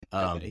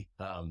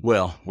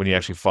Well, when you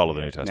actually follow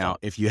the New Testament. now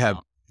if you have,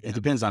 it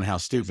depends on how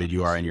stupid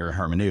you are in your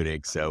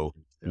hermeneutic. So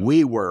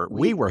we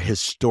were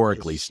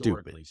historically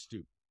stupid.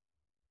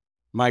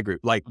 My group,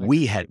 like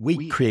we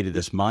created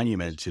this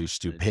monument to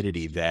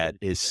stupidity that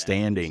is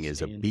standing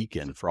as a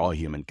beacon for all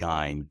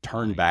humankind.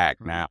 Turn back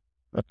now.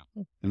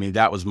 I mean,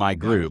 that was my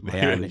group,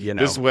 and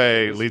this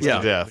way leads to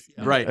death.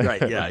 Right,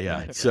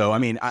 yeah. So, I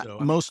mean,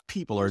 most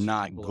people are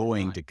not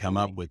going to come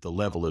up with the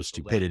level of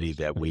stupidity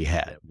that we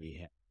had.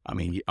 I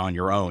mean, on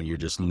your own, you're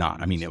just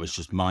not. I mean, it was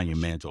just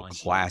monumental,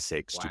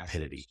 classic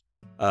stupidity.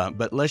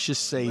 But let's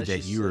just say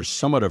that you are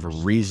somewhat of a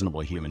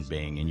reasonable human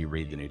being and you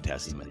read the New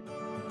Testament.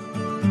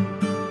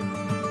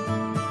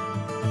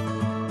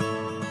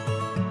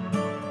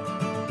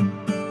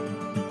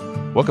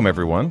 Welcome,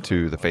 everyone,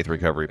 to the Faith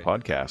Recovery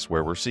Podcast,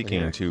 where we're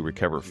seeking to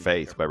recover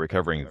faith by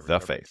recovering the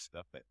faith.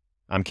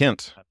 I'm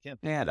Kent.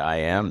 And I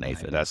am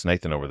Nathan. That's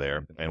Nathan over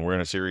there. And we're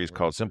in a series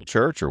called Simple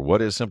Church, or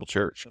What is Simple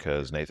Church?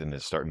 Because Nathan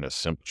is starting a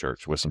simple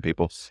church with some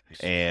people.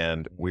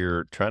 And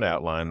we're trying to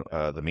outline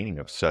the meaning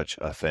of such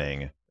a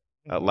thing.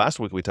 Last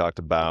week, we talked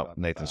about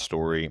Nathan's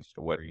story,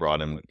 what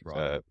brought him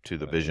to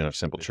the vision of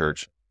Simple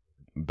Church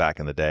back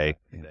in the day.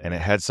 And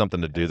it had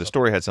something to do, the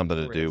story had something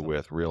to do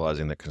with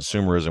realizing that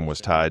consumerism was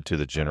tied to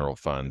the general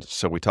fund.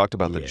 So we talked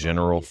about the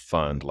general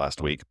fund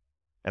last week.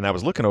 And I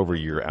was looking over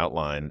your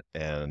outline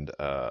and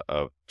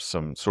of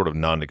some sort of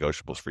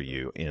non-negotiables for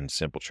you in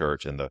Simple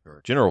Church. And the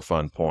general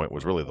fund point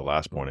was really the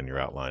last point in your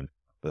outline.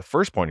 The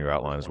first point in your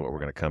outline is what we're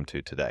going to come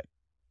to today.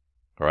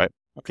 All right?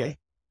 Okay.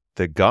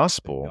 The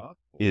gospel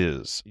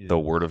is the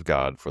word of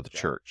God for the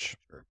church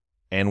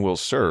and will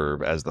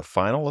serve as the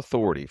final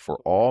authority for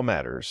all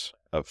matters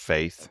of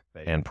faith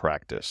and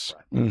practice.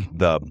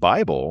 The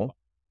Bible,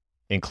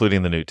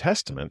 including the New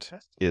Testament,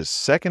 is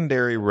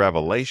secondary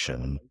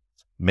revelation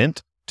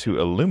meant to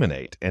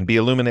illuminate and be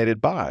illuminated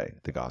by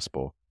the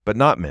gospel, but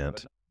not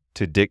meant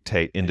to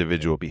dictate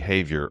individual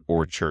behavior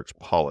or church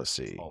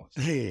policy.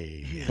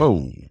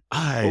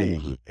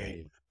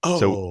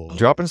 So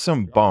dropping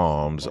some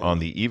bombs on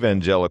the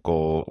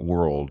evangelical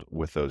world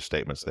with those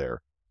statements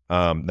there.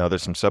 Now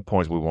there's some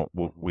subpoints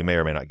we may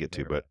or may not get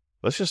to, but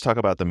let's just talk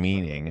about the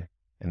meaning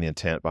and the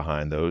intent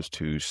behind those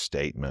two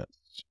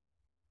statements.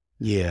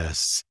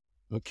 Yes.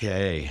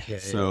 Okay.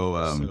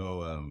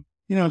 So,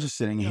 just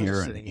sitting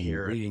here and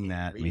reading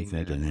that, me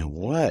thinking,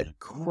 what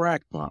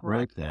crackpot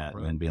wrote that?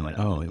 And being like,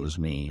 oh, it was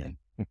me.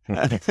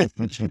 And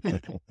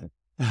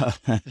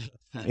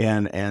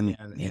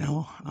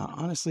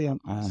honestly,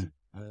 I'm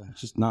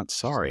just not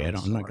sorry.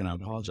 I'm not going to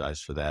apologize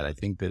for that. I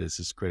think that it's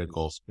just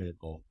critical.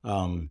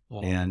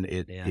 And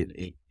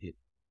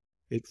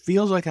it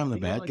feels like I'm the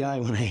bad guy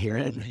when I hear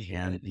it,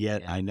 and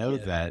yet I know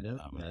that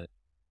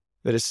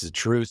it's the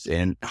truth.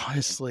 And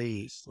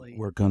honestly,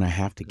 we're going to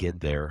have to get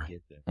there.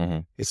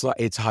 Mm-hmm.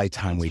 It's high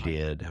time we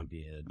did.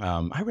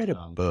 I read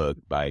a book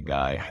by a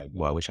guy.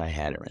 Well, I wish I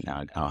had it right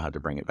now. I'll have to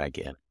bring it back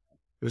in. It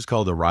was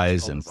called The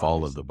Rise and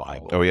Fall of the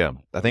Bible. Oh yeah,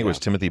 I think it was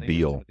Timothy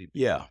Beale.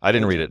 Yeah, I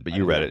didn't read it, but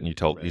you read it and you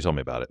told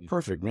me about it.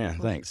 Perfect, man.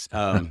 Thanks.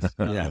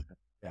 Yeah.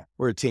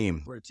 We're a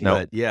team. No,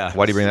 but yeah.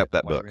 Why do you bring up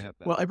that book?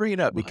 Well, I bring it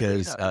up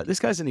because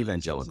this guy's an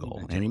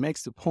evangelical, and he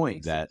makes the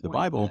point that the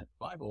Bible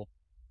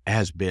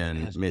has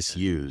been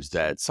misused.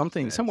 That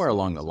somewhere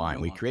along the line,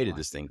 we created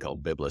this thing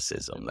called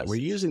biblicism, that we're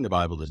using the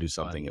Bible to do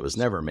something it was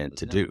never meant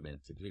to do.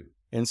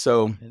 And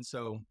so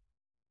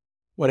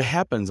what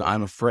happens,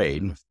 I'm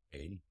afraid,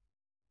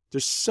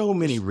 there's so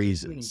many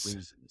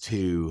reasons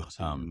to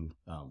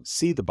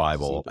see the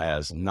Bible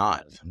as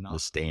not the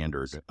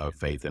standard of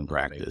faith and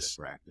practice.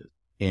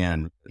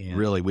 And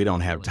really, we don't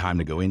have time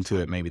to go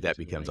into it. Maybe that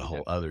becomes a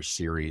whole other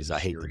series. I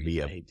hate to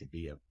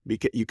be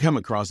because you come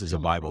across as a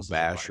Bible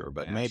basher,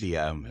 but maybe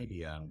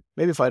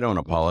if I don't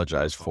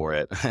apologize for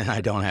it, and I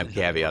don't have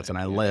caveats, and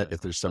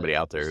if there's somebody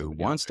out there who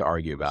wants to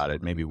argue about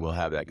it, maybe we'll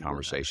have that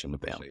conversation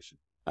with them.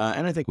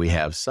 And I think we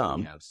have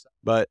some,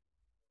 but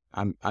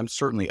I'm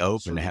certainly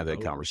open to have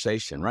that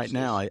conversation. Right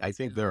now, I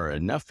think there are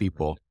enough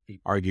people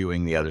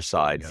arguing the other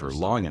side for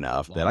long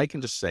enough that I can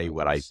just say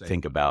what I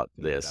think about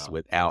this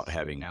without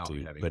having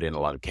to put in a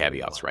lot of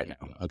caveats right now.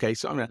 Okay,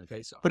 so I'm going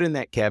to put in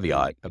that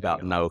caveat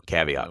about no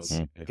caveats.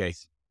 Okay,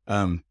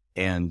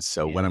 and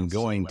so what I'm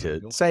going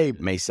to say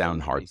may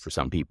sound hard for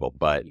some people,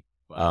 but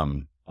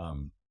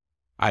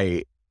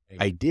I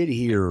did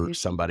hear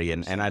somebody,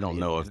 and I don't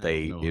know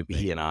if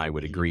he and I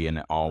would agree in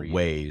all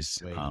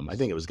ways. I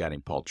think it was a guy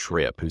named Paul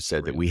Tripp who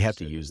said that we have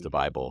to use the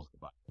Bible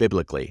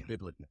biblically.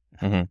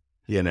 Mm-hmm.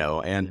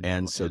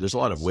 And so there's a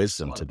lot of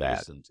wisdom to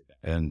that.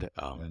 And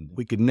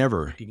we could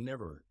never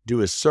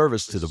do a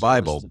service to the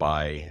Bible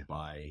by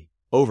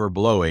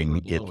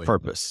overblowing its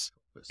purpose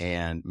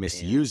and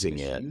misusing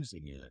it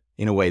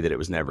in a way that it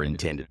was never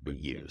intended to be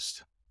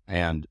used.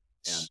 And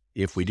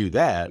if we do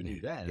that,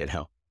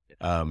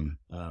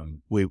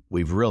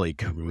 we've really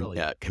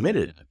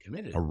committed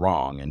a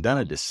wrong and done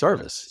a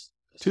disservice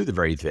to the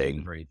very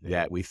thing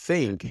that we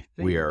think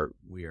we are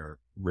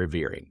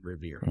revering.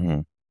 Mm-hmm.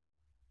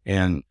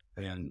 And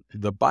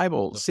the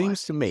Bible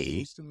seems to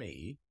me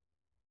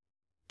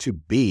to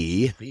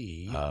be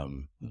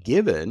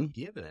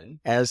given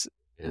as,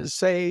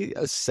 say,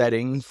 a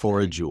setting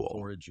for a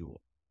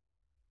jewel.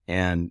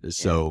 And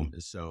so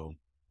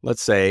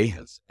let's say,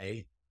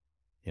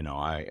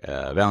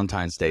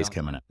 Valentine's Day's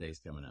coming up.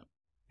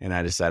 And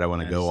I decide I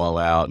want to go all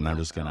out, and I'm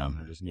just going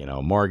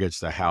to, mortgage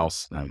the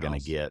house, and I'm going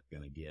to get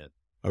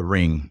a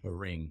ring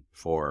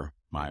for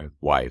my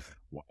wife.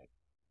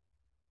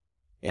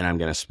 And I'm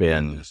going to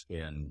spend,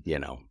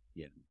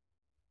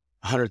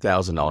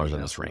 $100,000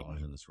 on this ring.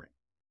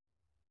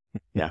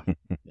 Yeah.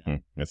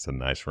 It's a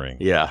nice ring.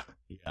 Yeah.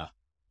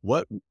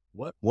 What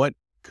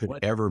could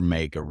ever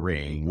make a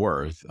ring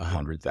worth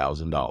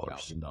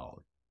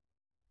 $100,000?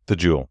 The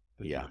jewel.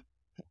 Yeah.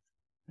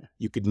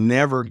 You could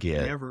never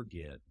get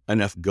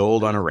enough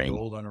gold on a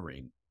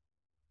ring.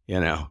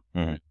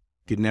 Mm-hmm.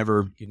 Could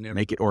never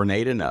make it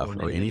ornate enough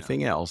or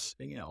anything else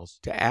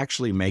to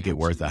actually make it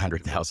worth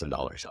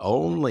 $100,000.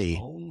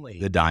 Only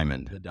the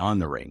diamond on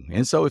the ring.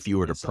 And so if you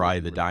were to pry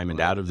the diamond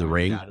out of the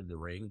ring,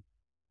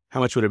 how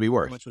much would it be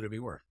worth?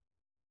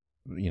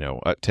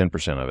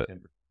 10% of it.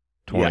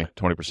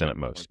 20% at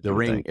most. The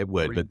ring, it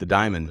would, but the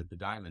diamond,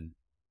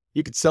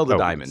 you could sell the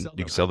diamond.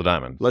 You could sell the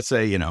diamond. Let's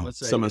say,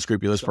 some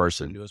unscrupulous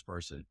person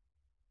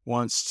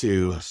wants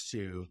to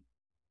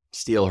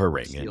steal her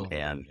ring,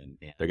 and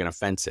they're going to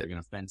fence it.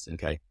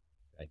 Okay.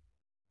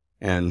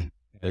 And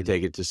they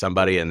take it to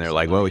somebody, and they're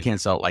like, well, we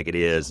can't sell it like it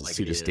is. It's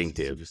too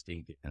distinctive.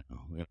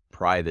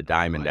 Pry the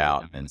diamond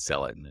out and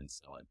sell it.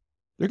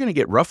 They're going to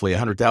get roughly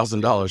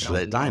 $100,000 for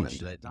that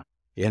diamond.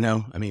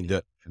 I mean,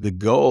 the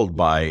gold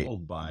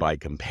by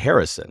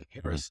comparison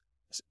is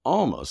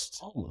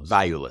almost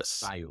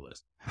valueless.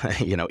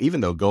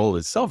 Even though gold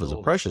itself is a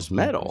precious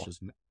metal,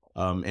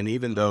 and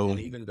even though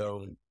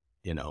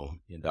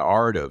the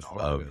art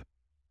of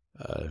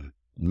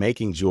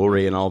making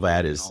jewelry and all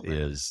that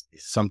is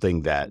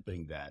something that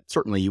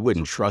certainly you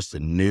wouldn't trust a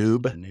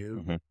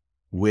noob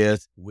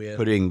with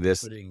putting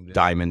this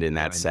diamond in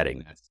that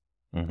setting.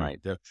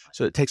 Right.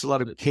 So it takes a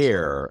lot of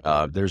care.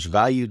 There's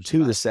value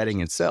to the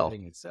setting itself,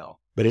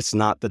 but it's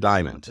not the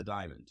diamond.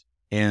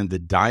 And the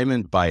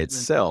diamond by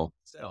itself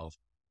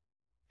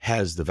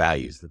has the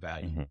value,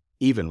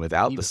 even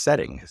without the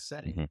setting.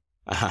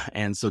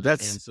 And so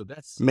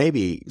that's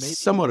maybe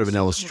somewhat of an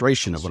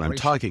illustration of what I'm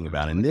talking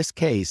about. In this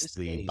case,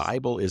 the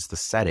Bible is the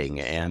setting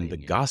and the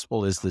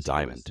gospel is the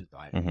diamond.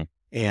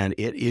 And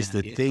it is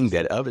the thing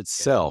that of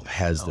itself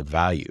has the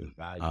value.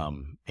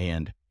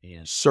 And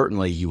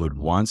certainly you would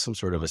want some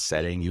sort of a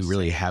setting. You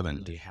really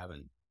haven't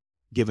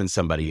given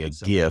somebody a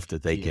gift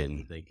that they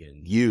can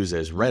use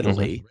as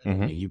readily.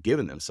 You've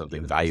given them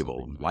something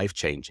valuable,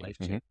 life-changing.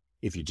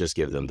 If you just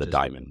give them the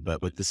diamond.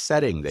 But with the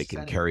setting, they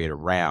can carry it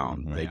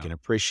around. They can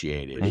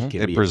appreciate it. It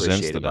can be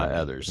appreciated by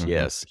others.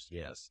 Yes.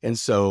 And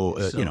so,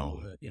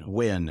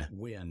 when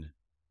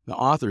the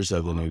authors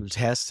of the New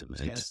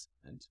Testament,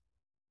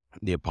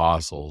 the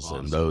apostles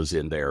and those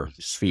in their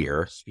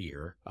sphere,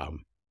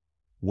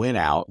 went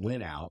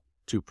out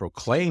to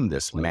proclaim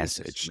this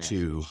message,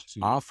 to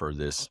offer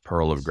this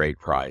pearl of great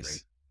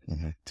price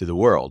to the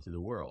world,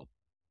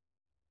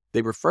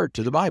 they referred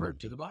to the Bible.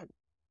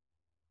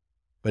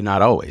 But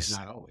not always.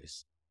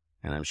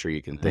 And I'm sure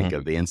you can think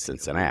of the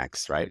instance in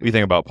Acts, right? We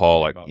think about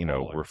Paul,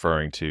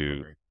 referring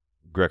to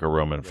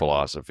Greco-Roman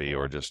philosophy,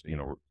 or just,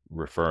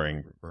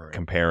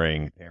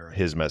 comparing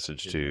his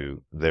message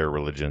to their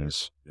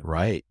religions.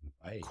 Right.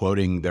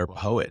 Quoting their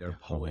poet.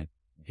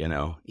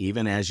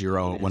 Even as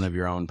one of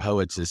your own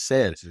poets has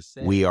said,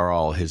 we are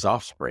all his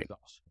offspring.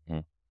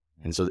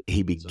 And so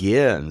he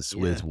begins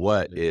with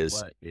what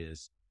is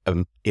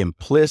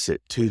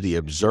implicit to the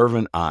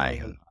observant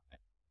eye.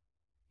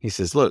 He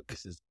says, look,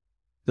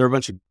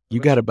 you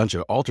got a bunch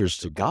of altars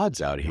to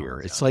gods out here.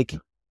 It's like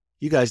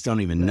you guys don't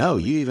even know.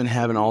 You even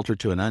have an altar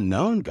to an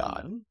unknown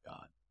God,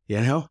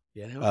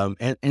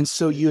 and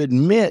so you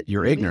admit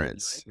your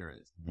ignorance,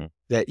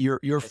 that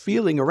you're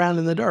feeling around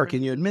in the dark,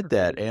 and you admit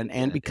that.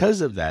 And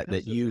because of that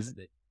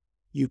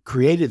you've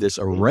created this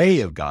array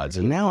of gods.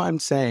 And now I'm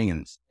saying,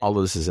 and all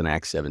of this is in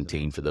Acts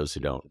 17 for those who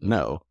don't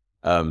know,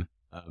 and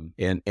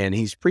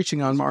he's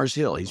preaching on Mars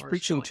Hill. He's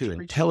preaching to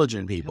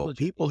intelligent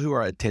people who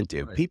are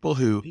attentive, people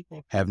who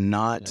have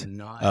not,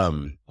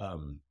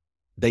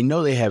 they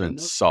know they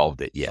haven't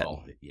solved it yet.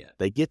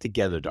 They get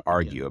together to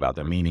argue about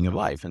the meaning of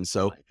life. And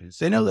so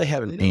they know they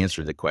haven't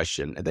answered the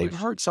question. They've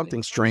heard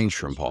something strange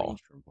from Paul,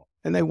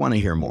 and they want to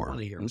hear more.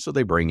 And so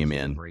they bring him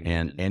in,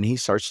 and he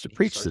starts to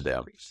preach to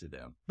them.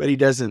 But he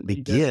doesn't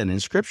begin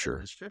in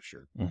Scripture.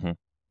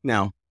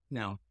 Now,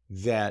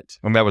 that...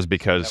 And that was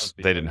because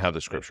they didn't have the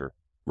Scripture.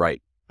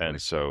 Right.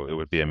 And so it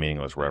would be a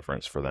meaningless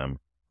reference for them.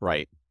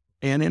 Right.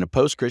 And in a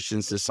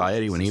post-Christian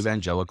society, when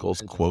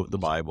evangelicals quote the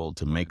Bible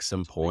to make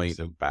some point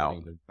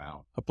about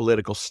a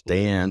political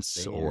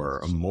stance or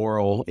a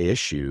moral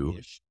issue,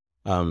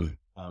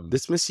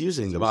 that's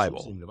misusing the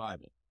Bible.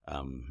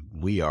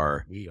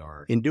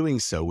 In doing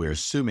so, we're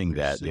assuming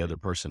that the other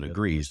person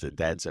agrees that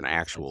that's an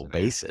actual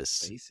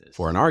basis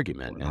for an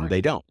argument, and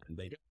they don't.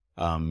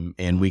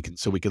 And we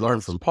could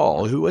learn from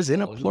Paul, who was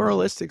in a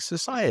pluralistic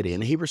society,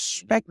 and he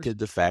respected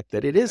the fact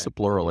that it is a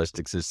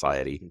pluralistic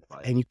society,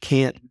 and you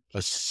can't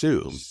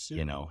assume,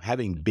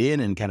 having been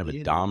in kind of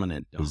a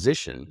dominant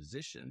position,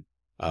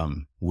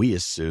 we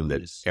assume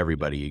that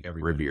everybody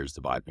reveres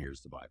the Bible.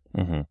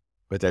 Mm-hmm.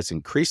 But that's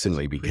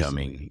increasingly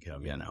becoming,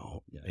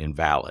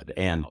 invalid.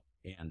 And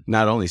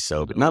not only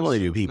so, but not only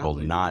do people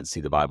not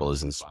see the Bible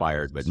as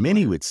inspired, but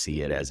many would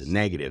see it as a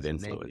negative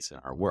influence in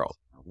our world.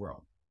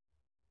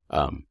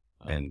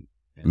 And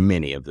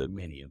many of the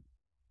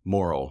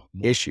moral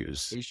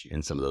issues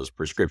in some of those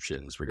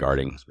prescriptions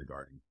regarding,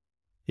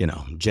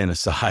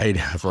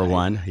 genocide, for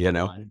one,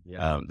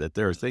 that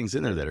there are things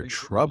in there that are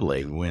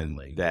troubling when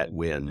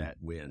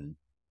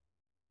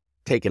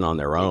taken on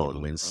their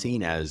own, when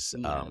seen as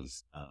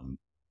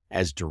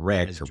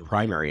direct or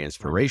primary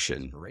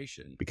inspiration,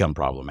 become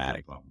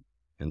problematic.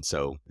 And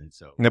so,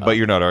 no, but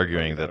you're not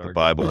arguing that the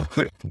Bible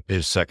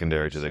is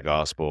secondary to the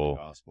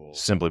gospel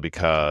simply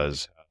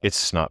because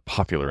it's not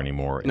popular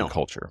anymore in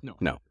culture.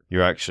 No.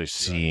 You're actually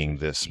seeing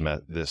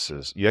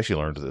you actually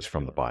learned this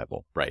from the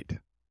Bible. Right.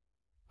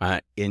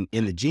 In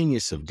the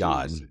genius of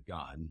God,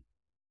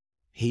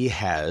 he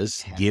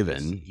has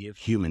given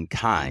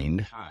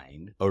humankind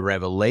a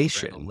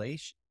revelation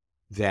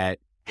that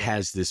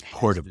has this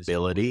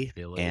portability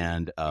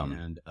and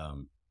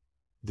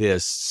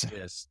this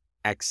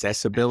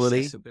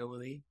accessibility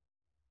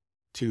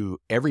to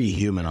every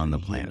human on the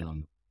planet.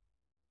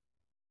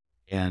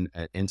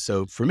 And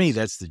so for me,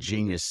 that's the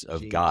genius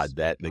of God,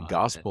 that the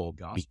gospel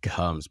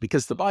becomes,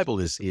 because the Bible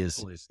is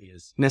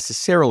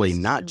necessarily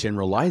not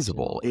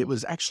generalizable. It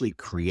was actually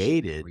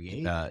created,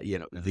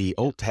 the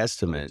Old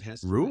Testament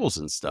rules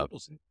and stuff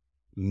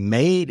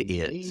made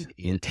it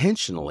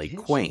intentionally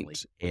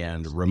quaint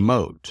and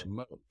remote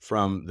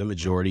from the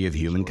majority of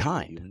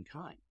humankind.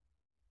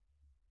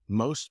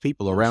 Most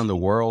people around the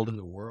world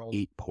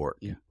eat pork.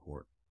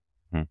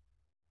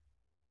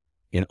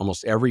 In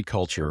almost every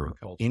culture,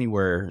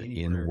 anywhere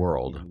in the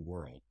world.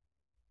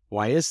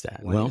 Why is that?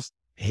 Well,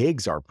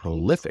 pigs are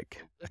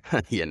prolific.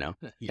 Have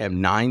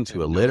 9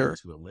 to a litter.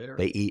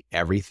 They eat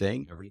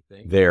everything.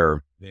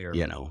 They're,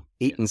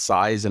 eaten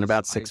size in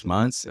about 6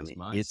 months. I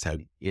mean,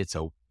 it's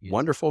a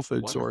wonderful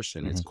food source,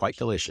 and it's quite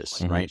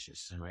delicious, right?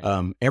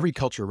 Every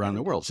culture around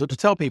the world. So to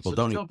tell people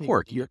don't eat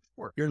pork,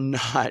 you're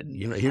not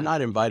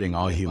inviting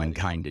all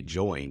humankind to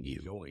join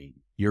you.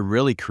 You're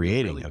really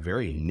creating a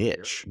very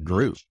niche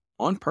group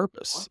on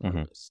purpose.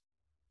 Mm-hmm.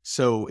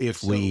 So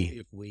if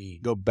we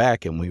go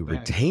back and we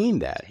retain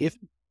that,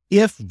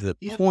 if the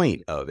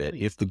point of it,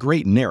 if the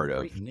great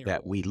narrative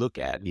that we look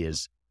at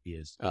is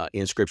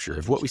in Scripture,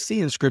 if what we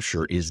see in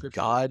Scripture is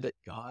God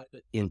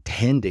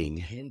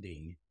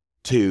intending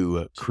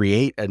to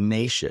create a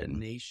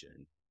nation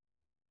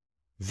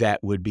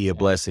that would be a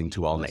blessing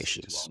to all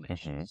nations,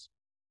 mm-hmm.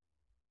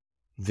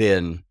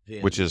 then...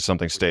 Which is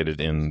something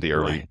stated in the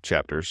early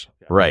chapters.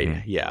 Right,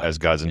 mm-hmm. yeah. As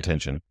God's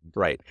intention.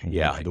 Right,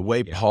 yeah. The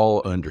way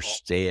Paul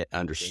understood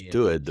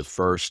the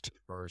first,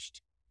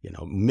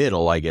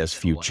 middle, I guess,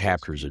 few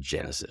chapters of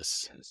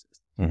Genesis,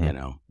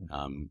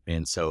 mm-hmm.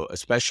 And so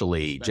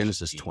especially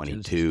Genesis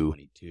 22,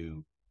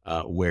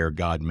 where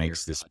God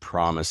makes this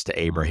promise to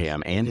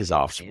Abraham and his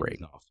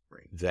offspring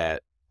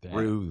that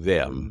through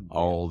them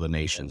all the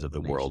nations of the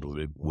world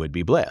would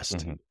be blessed.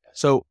 Mm-hmm.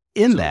 So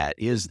in that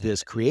is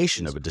this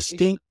creation of a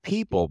distinct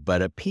people,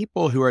 but a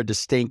people who are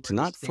distinct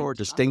not for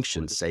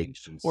distinction's sake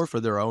or for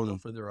their own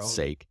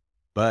sake,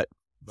 but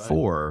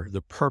for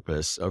the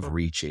purpose of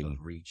reaching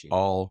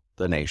all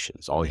the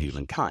nations, all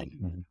humankind.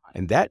 Mm-hmm.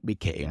 And that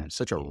became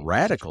such a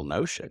radical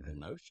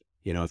notion.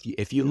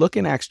 If you look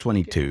in Acts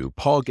 22,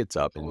 Paul gets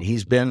up and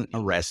he's been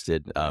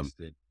arrested.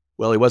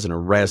 Well, he wasn't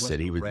arrested.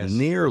 He was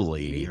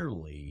nearly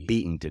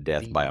beaten to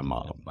death by a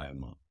mob.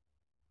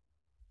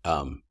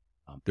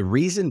 The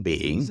reason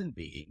being,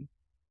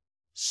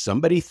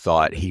 somebody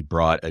thought he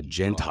brought a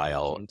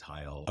Gentile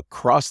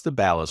across the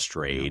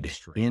balustrade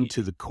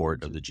into the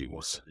court of the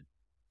Jews.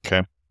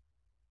 Okay.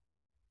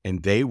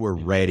 And they were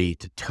ready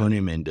to turn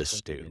him into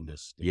stew.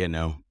 I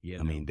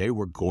mean, they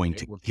were going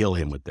to kill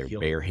him with their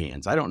bare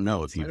hands. I don't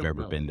know if you've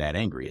ever been that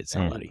angry at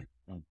somebody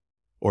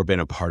or been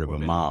a part of a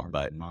mob,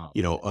 but,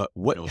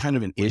 what kind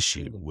of an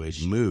issue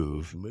would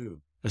move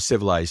a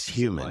civilized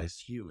human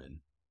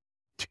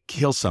to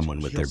kill someone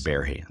with their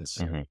bare hands?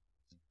 Mm-hmm.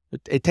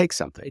 It takes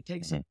something.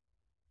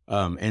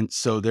 And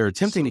so they're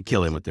attempting to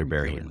kill him with their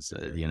bare hands.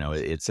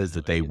 It says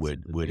that they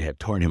would have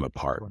torn him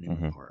apart.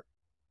 Mm-hmm.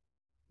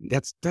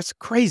 That's a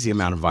crazy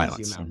amount of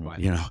violence.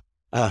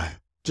 Mm-hmm.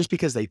 Just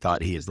because they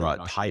thought he had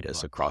brought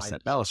Titus across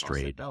that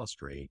balustrade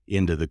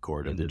into the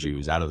court of the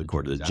Jews, out of the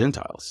court of the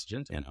Gentiles.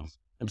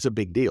 It was a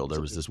big deal.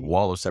 There was this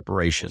wall of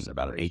separation,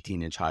 about an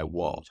 18-inch high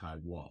wall.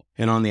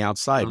 And on the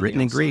outside, written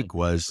in Greek,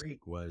 was,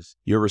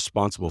 "You're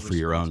responsible for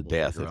your own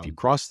death if you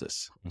cross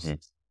this." Mm-hmm.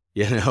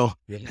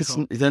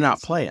 They're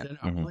not playing.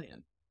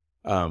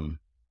 Mm-hmm.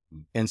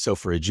 And so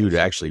for a Jew to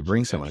actually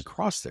bring someone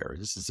across there,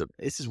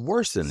 this is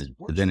worse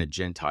than a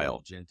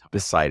Gentile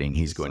deciding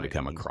he's going to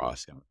come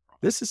across.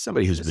 This is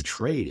somebody who's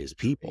betrayed his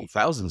people,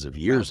 thousands of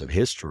years of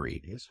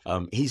history.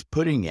 He's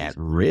putting at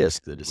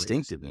risk the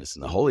distinctiveness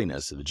and the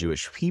holiness of the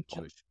Jewish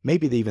people,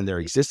 maybe even their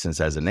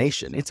existence as a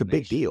nation. It's a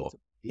big deal.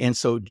 And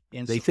so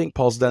they think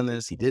Paul's done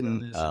this. He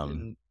didn't.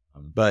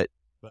 But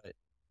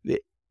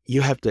he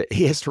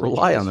has to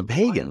rely on the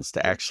pagans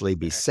to actually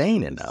be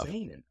sane enough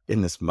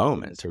in this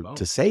moment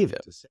to save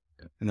him.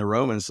 And the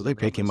Romans, so they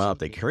pick him up,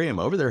 they carry him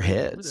over their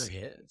heads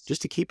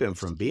just to keep him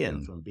from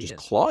being just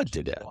clawed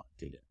to death.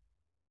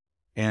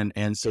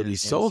 And so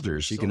these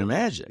soldiers, you can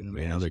imagine,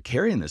 they're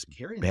carrying this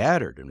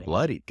battered and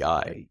bloodied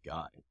guy,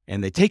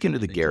 and they take him to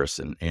the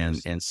garrison.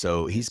 And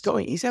so he's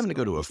having to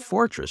go to a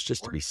fortress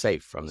just to be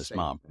safe from this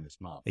mob.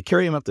 They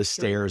carry him up the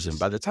stairs, and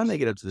by the time they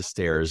get up to the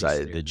stairs,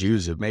 the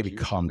Jews have maybe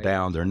calmed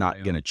down. They're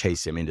not going to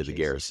chase him into the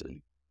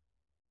garrison,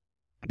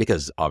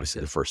 because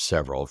obviously the first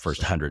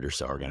 100 or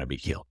so are going to be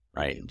killed,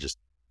 right? Just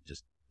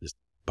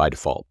by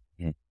default.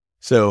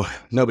 So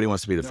nobody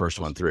wants to be the first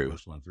one through.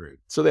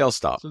 So they all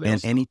stop.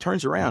 And he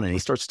turns around and he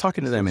starts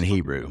talking to them in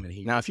Hebrew.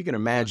 Now, if you can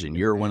imagine,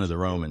 you're one of the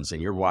Romans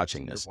and you're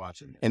watching this,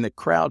 and the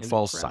crowd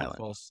falls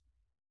silent.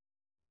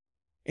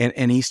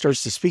 And he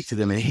starts to speak to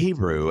them in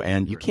Hebrew,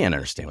 and you can't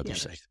understand what they're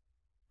saying,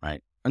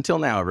 right? Until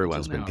now,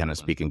 everyone's been kind of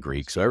speaking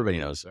Greek, so everybody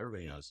knows.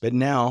 But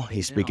now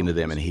he's speaking to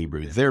them in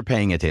Hebrew. They're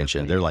paying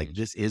attention. They're like,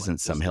 this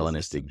isn't some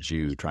Hellenistic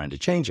Jew trying to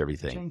change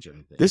everything.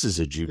 This is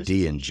a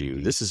Judean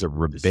Jew. This is a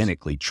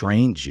rabbinically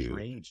trained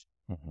Jew.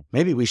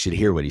 Maybe we should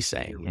hear what he's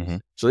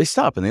saying. So they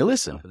stop and they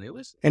listen.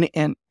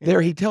 And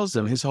there he tells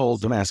them his whole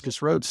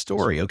Damascus Road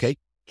story, okay?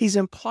 He's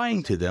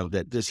implying to them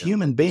that this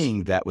human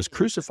being that was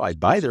crucified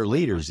by their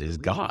leaders is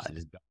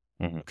God.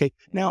 Okay?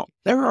 Now,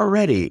 they're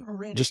already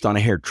just on a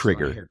hair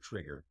trigger.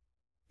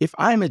 If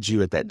I'm a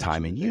Jew at that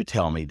time and you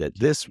tell me that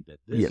this,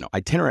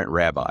 itinerant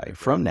rabbi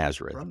from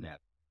Nazareth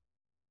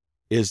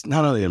is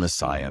not only the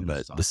Messiah,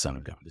 but the Son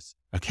of God,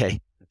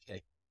 okay?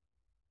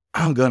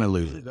 I'm going to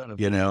lose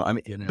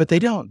it, but they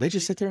don't. They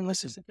just sit there and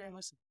listen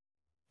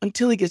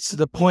until he gets to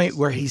the point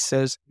where he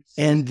says,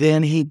 and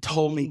then he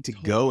told me to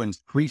go and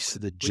preach to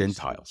the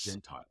Gentiles.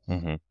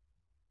 And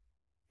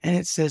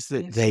it says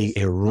that they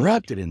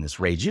erupted in this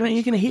rage.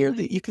 You can hear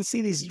you can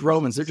see these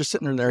Romans. They're just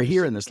sitting there and they're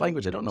hearing this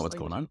language. They don't know what's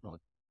going on.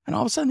 And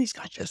all of a sudden, these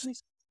guys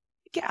just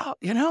get out,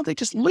 they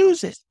just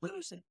lose it. I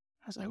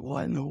was like,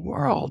 what in the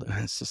world?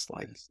 And it's just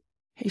like,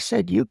 he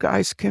said, you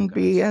guys can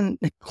be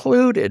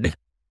included.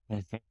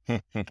 And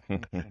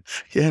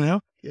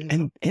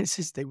it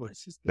says that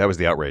was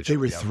the outrage. They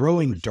were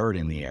throwing dirt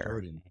in the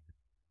air. Can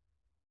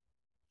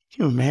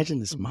you imagine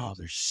this mob?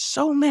 They're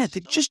so mad. They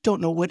just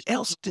don't know what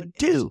else to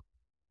do.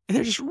 And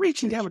they're just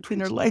reaching down between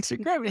their legs. They're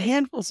grabbing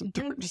handfuls of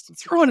dirt and just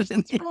throwing it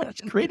in the air,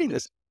 creating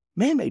this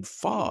man-made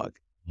fog.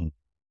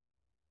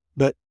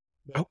 But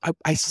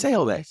I say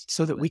all that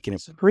so that we can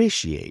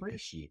appreciate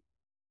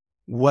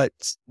what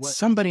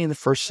somebody in the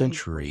first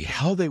century,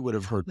 how they would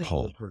have heard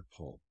Paul,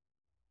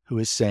 who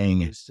is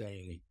saying,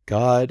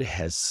 God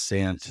has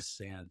sent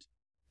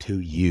to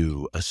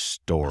you a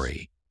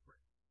story.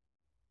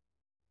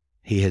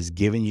 He has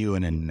given you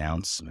an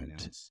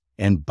announcement.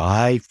 And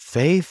by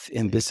faith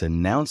in this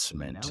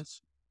announcement,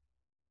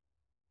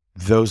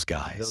 those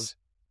guys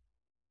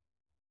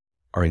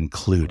are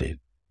included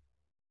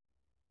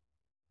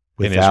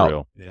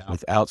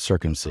without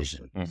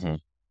circumcision,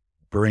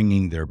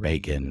 bringing their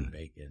bacon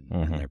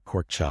and their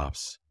pork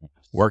chops,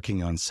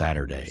 working on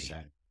Saturday.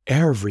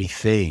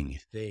 Everything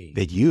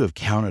that you have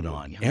counted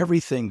on,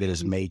 everything that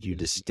has made you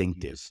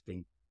distinctive.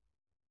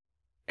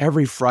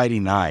 Every Friday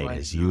night,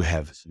 as you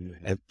have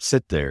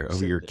sit there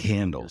over your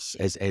candles,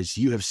 as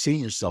you have seen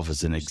yourself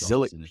as an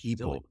exilic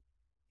people,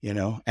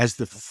 as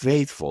the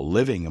faithful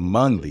living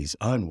among these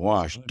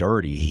unwashed,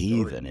 dirty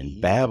heathen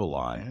in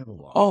Babylon,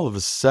 all of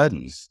a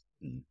sudden,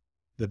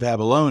 the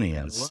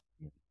Babylonians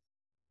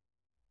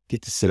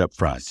get to sit up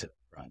front.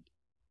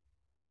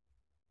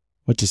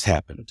 What just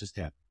happened?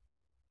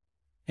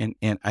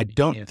 And I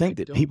don't think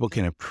that people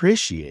can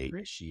appreciate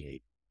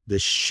the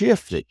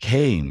shift that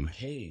came,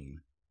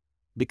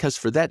 because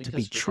for that to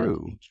be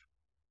true,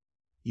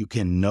 you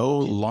can no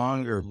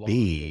longer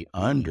be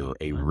under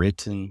a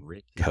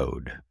written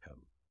code.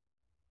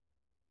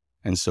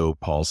 And so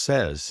Paul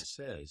says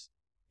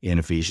in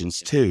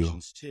Ephesians 2,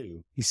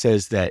 he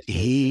says that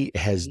he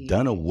has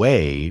done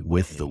away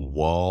with the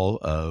wall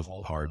of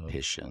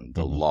partition,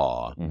 the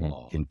law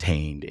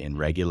contained in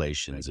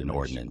regulations and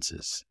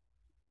ordinances.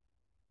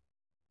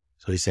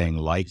 So he's saying,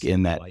 like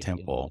in that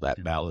temple,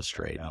 that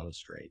balustrade,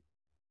 he's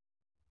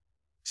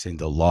saying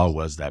the law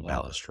was that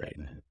balustrade.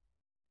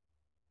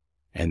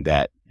 And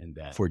that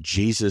for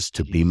Jesus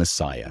to be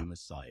Messiah,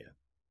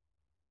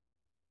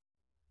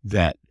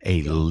 that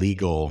a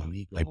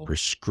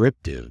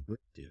prescriptive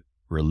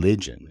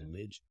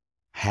religion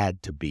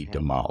had to be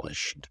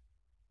demolished.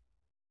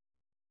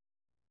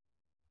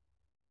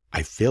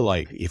 I feel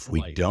like if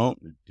we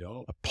don't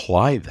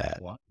apply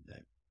that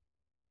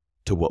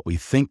to what we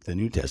think the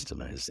New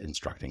Testament is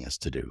instructing us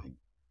to do,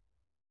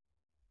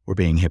 we're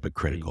being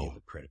hypocritical.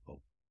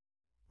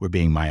 We're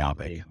being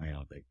myopic.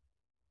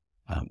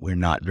 We're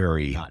not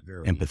very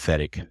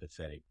empathetic.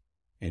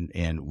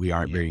 and we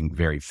aren't being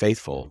very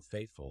faithful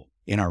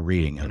in our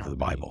reading of the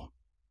Bible.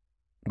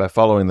 By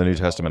following the New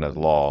Testament as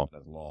law,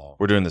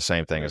 we're doing the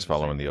same thing as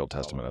following the Old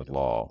Testament as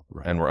law.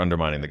 And we're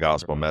undermining the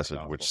gospel message,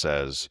 which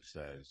says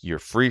you're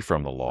free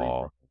from the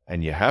law,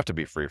 and you have to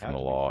be free from the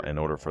law in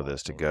order for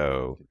this to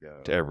go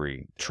to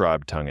every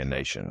tribe, tongue, and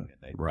nation.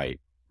 Right.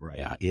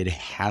 Yeah. It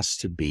has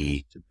to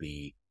be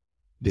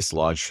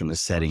dislodged from the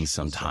setting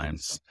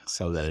sometimes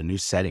so that a new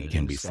setting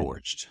can be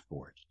forged.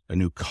 A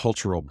new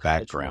cultural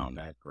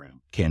background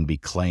can be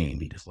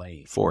claimed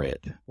for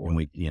it.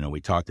 And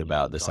we talked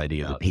about this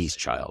idea of the peace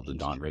child that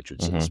Don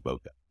Richardson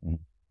spoke of.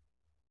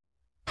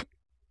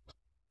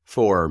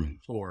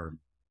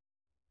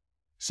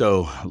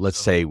 So let's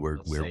say we're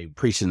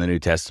preaching the New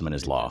Testament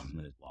as law,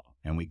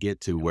 and we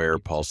get to where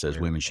Paul says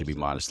women should be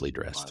modestly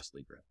dressed.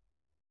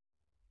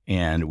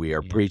 And we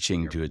are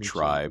preaching to a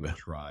tribe,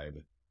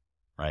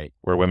 right?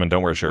 Where women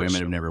don't wear shirts.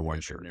 Women have never worn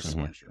shirts.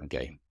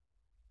 Okay.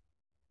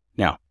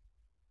 Now,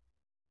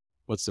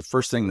 what's the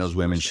first thing those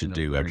women should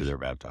do after they're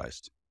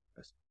baptized?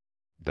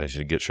 They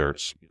should get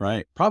shirts.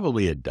 Right.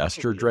 Probably a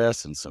duster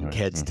dress and some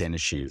Keds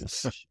tennis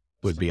shoes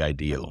would be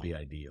ideal.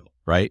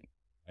 Right?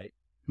 I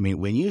mean,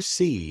 when you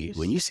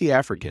see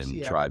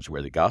African tribes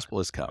where the gospel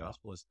has come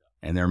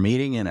and they're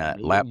meeting in a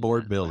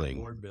lapboard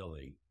building,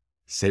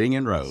 sitting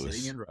in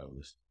rows,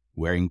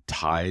 wearing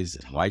ties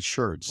and white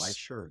shirts,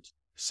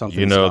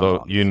 something's gone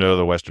wrong.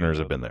 The Westerners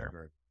have been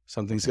there.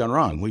 Something's gone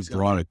wrong. We've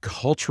brought a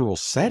cultural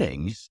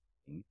setting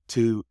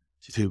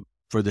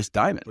for this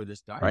diamond,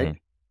 right?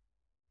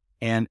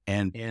 And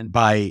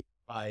by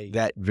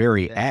that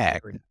very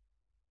act,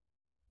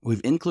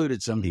 we've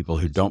included some people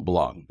who don't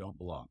belong.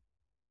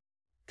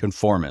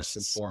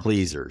 Conformists,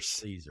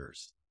 pleasers.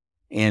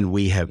 And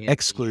we have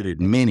excluded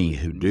many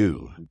who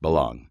do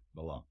belong.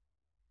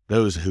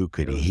 Those who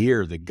could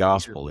hear the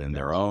gospel in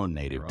their own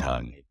native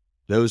tongue.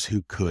 Those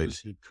who could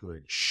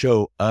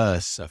show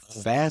us a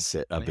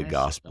facet of the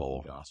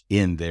gospel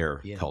in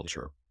their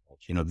culture.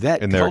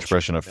 That in their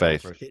expression of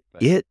faith.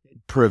 It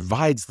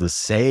provides the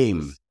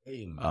same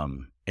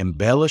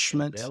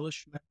embellishment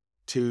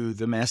to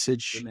the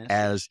message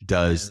as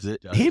does the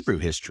Hebrew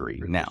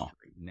history now.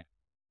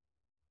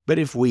 But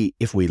if we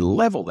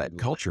level that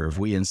culture, if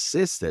we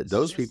insist that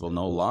those people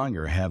no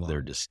longer have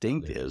their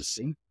distinctives,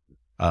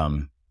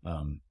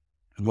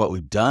 what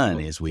we've done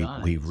is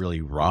we've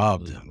really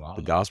robbed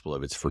the gospel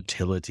of its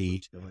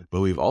fertility,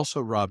 but we've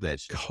also robbed that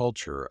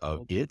culture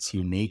of its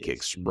unique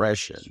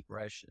expression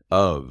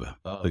of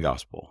the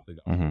gospel.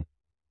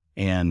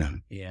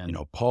 And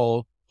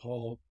Paul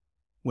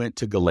went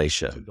to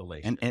Galatia,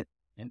 and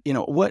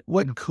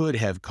what could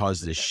have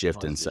caused this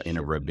shift in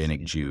a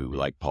rabbinic Jew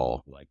like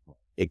Paul,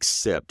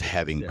 except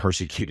having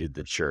persecuted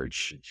the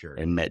church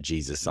and met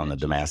Jesus on the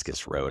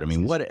Damascus Road? I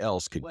mean, what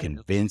else could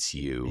convince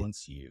you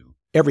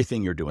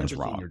everything you're doing is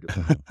wrong?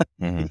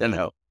 I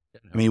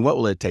mean, what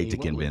will it take to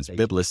convince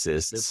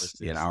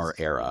biblicists in our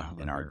era,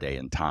 in our day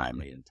and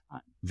time,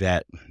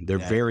 that their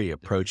very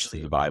approach to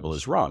the Bible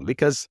is wrong?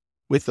 Because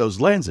with those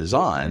lenses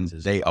on,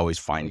 they always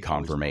find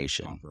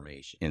confirmation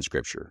in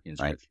Scripture,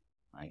 right?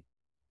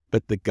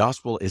 But the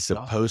gospel is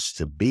supposed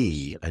to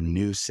be a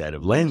new set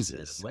of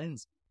lenses.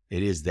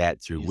 It is that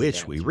through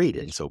which we read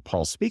it. And so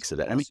Paul speaks of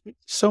that. I mean,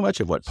 so much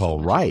of what Paul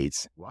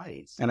writes,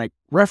 and I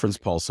reference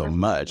Paul so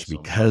much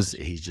because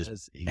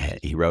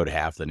he wrote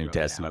half the New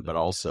Testament, but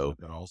also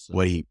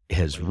what he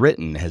has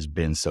written has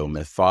been so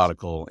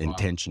methodical,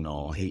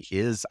 intentional. He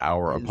is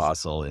our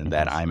apostle in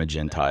that I'm a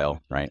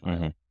Gentile, right?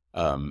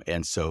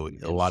 And so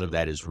a lot of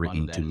that is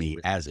written to me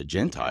as a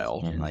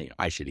Gentile.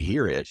 I should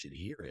hear it.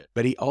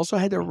 But he also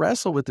had to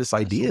wrestle with this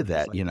idea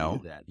that,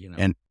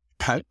 and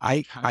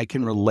I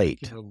can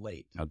relate.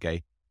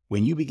 Okay.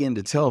 When you begin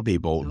to tell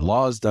people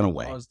law is done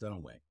away,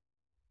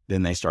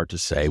 then they start to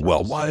say,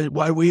 well, why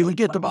do we even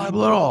get the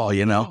Bible at all?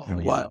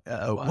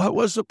 What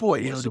was the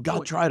point? Did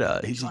God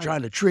is he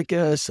trying to trick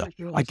us?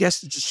 I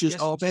guess it's just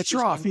all bets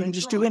are off. You can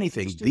just do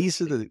anything. These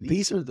are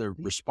the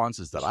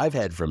responses that I've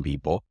had from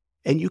people.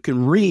 And you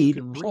can read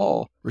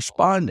Paul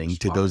responding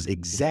to those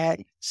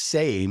exact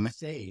same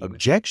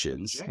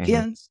objections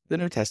in the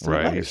New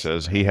Testament. Right. He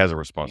says he has a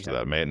response to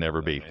that. May it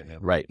never be.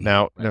 Right.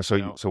 Now,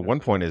 so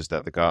one point is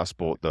that the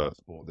gospel, the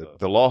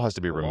law has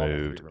to be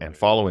removed, and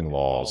following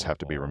laws have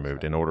to be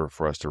removed in order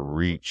for us to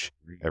reach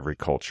every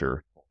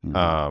culture,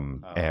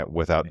 and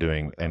without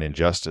doing an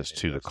injustice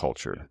to the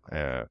culture.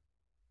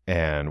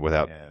 And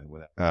without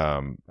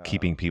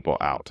keeping people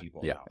out,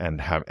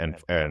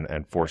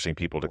 and forcing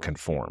people to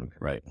conform.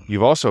 Right.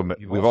 We've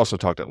also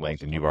talked at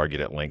length, and you've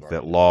argued at length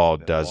that law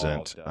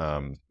doesn't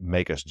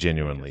make us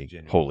genuinely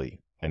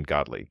holy and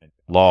godly.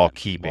 Law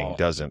keeping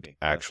doesn't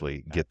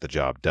actually get the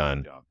job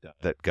done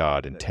that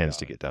God intends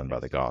to get done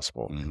by the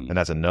gospel, and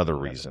that's another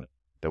reason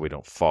that we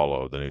don't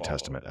follow the New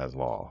Testament as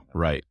law.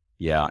 Right.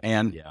 Yeah.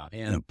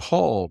 And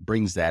Paul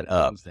brings that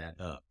up.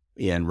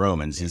 In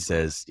Romans, he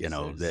says,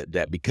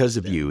 that because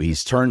of you,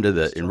 he's turned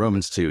in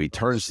Romans 2, he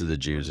turns to the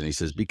Jews and he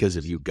says, because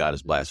of you, God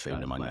is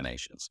blasphemed among the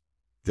nations.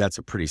 That's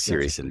a pretty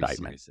serious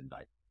indictment.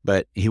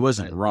 But he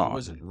wasn't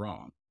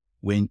wrong.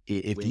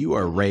 if you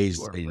are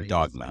raised in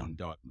dogma,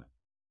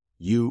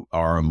 you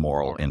are a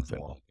moral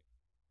infant.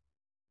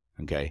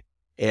 Okay.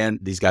 And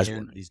these guys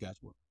were.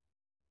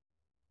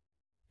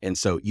 And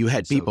so you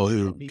had people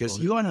who, because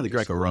you go into the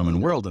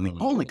Greco-Roman world, and the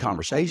only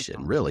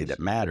conversation really that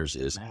matters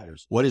is,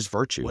 what is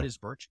virtue?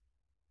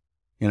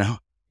 You know,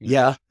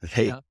 yeah,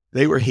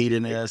 they were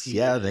hedonists.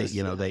 Yeah,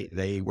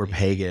 they were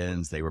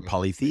pagans. They were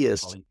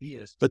polytheists.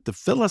 But the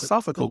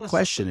philosophical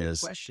question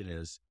is,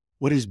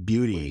 what is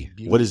beauty?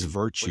 What is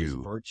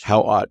virtue?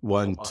 How ought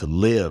one to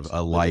live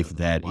a life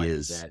that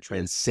is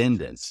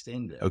transcendent?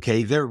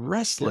 Okay, they're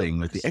wrestling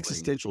with the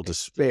existential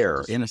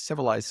despair in a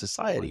civilized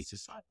society.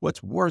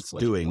 What's worth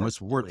doing? What's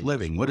worth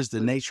living? What is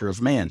the nature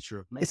of man?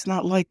 It's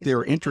not like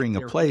they're entering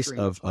a place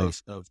of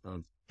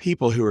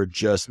people who are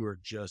just,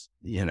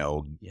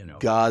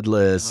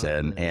 godless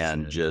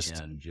and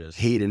just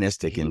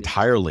hedonistic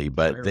entirely,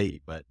 but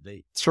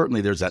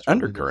certainly there's that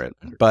undercurrent.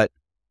 But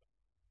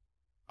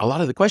a lot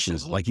of the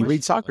questions, like you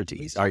read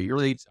Socrates, you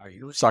read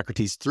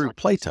Socrates through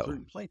Plato,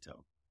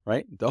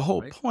 right? The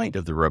whole point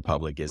of the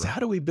Republic is, how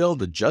do we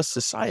build a just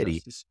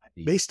society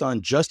based on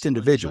just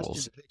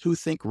individuals who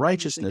think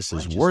righteousness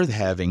is worth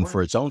having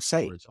for its own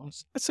sake?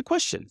 That's the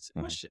question.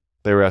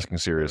 They were asking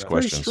serious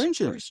questions.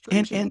 Very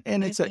stringent.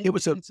 And it's a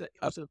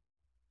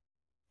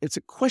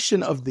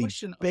question of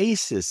the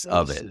basis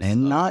of it,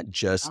 and not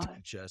just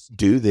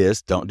do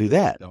this, don't do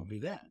that.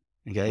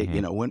 Okay,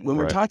 when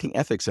we're talking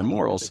ethics and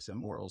morals,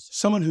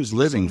 someone who's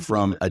living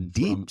from a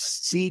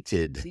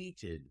deep-seated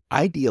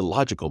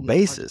ideological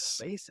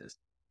basis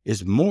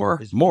is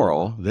more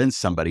moral than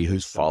somebody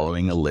who's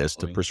following a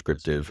list of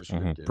prescriptive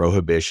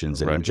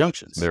prohibitions and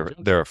injunctions.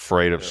 They're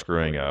afraid of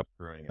screwing up,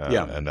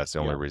 and that's the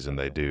only reason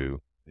they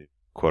do,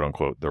 quote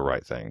unquote, the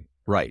right thing.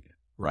 Right.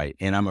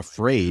 And I'm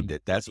afraid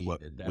that that's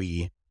what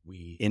we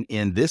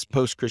in this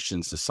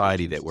post-Christian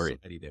society that we're in.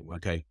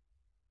 Okay.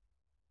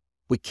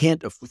 We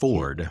can't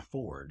afford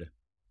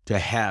to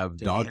have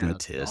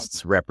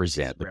dogmatists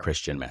represent the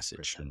Christian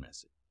message,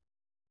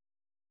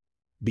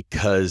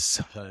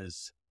 because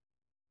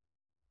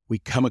we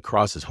come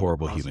across as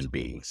horrible human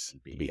beings,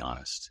 to be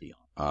honest.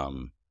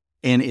 And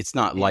it's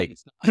not like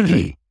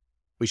we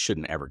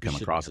shouldn't ever come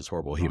across as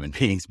horrible human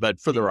beings, but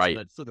in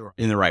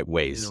the right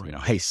ways.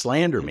 Hey,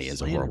 slander me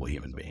as a horrible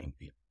human being.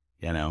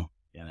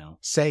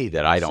 Say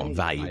that I don't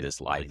value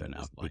this life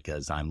enough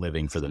because I'm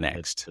living for the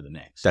next.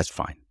 That's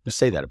fine. Just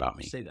say that about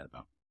me.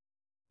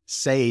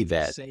 Say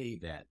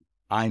that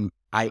I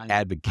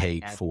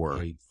advocate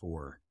for,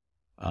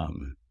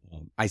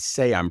 I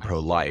say I'm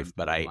pro-life,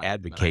 but I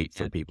advocate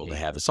for people to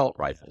have assault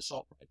rifles.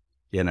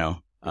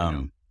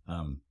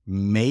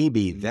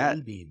 Maybe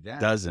that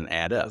doesn't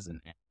add up.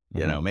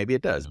 Maybe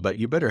it does, but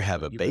you better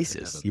have a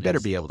basis. You better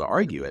be able to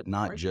argue it,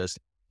 not just,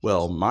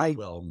 my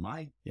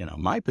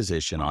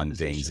position on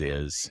things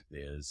is,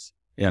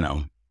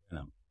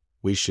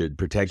 we should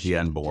protect the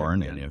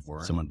unborn, and if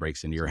someone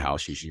breaks into your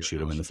house, you should shoot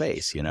them in the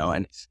face,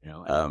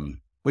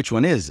 which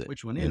one is it?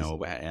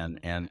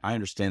 And I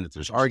understand that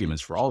there's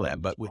arguments for all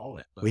that, but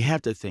we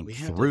have to think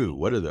through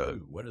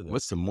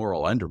what's the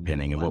moral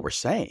underpinning of what we're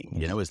saying?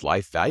 Is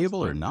life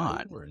valuable or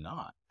not?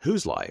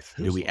 Whose life?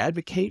 Do we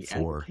advocate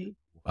for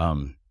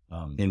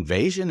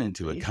invasion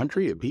into a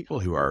country of people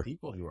who are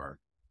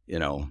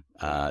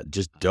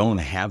just don't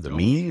have the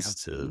means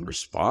to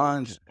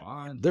respond?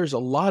 There's a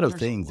lot of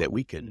things that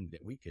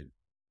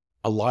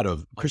a lot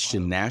of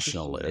Christian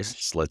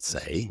nationalists, let's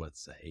say,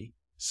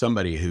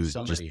 somebody who's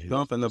just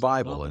thumping the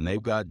Bible and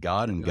they've got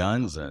God and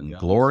guns and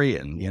glory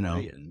and,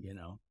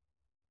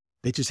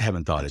 they just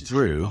haven't thought it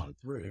through.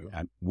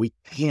 We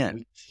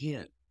can't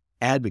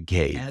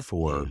advocate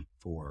for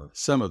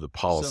some of the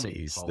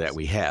policies that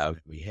we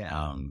have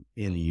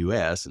in the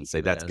U.S. and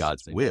say that's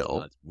God's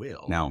will.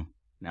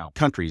 Now,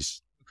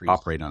 countries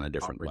operate on a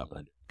different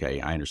level.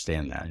 Okay, I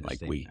understand that. Like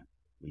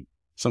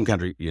some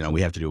country,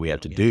 we have to do what we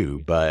have to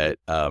do, but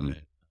on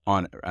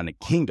a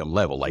kingdom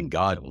level, like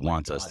God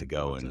wants us to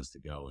go and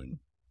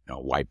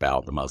wipe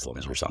out the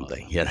Muslims or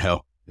something.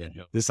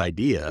 This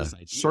idea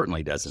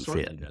certainly doesn't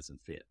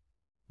fit.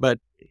 But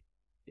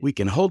we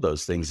can hold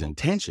those things in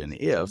tension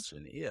if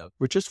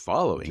we're just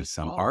following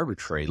some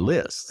arbitrary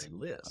list,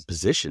 a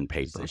position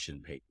paper.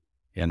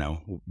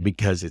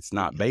 Because it's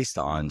not based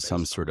on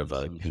some sort of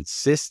a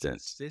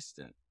consistent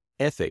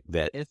ethic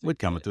that would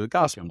come through the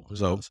gospel.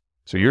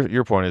 So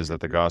your point is that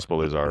the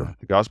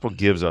gospel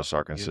gives us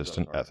our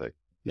consistent ethic.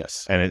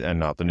 Yes. And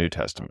not the New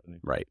Testament.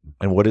 Right.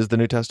 And what is the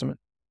New Testament?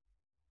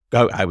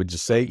 I would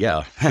just say,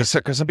 yeah.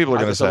 Because some people are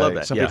going to say,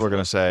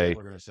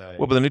 well,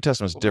 but the New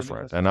Testament's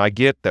different. And I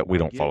get that we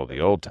don't follow the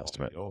Old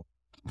Testament.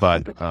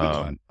 But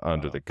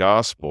under the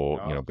gospel,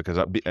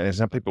 and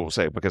some people will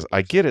say, because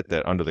I get it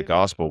that under the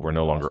gospel, we're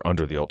no longer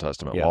under the Old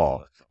Testament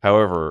law.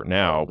 However,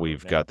 now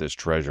we've got this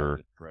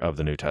treasure of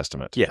the New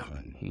Testament. Yeah.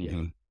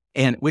 Mm-hmm.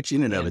 And which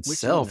in and of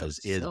itself has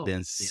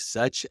been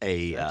such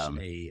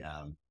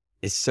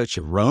it's such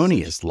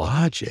erroneous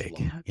logic,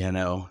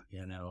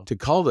 to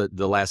call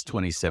the last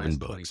 27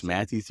 books,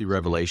 Matthew through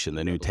Revelation,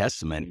 the New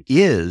Testament,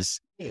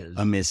 is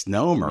a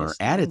misnomer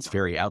at its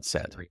very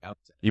outset.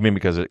 You mean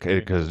because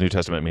New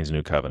Testament means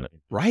New Covenant?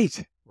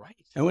 Right.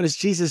 And what is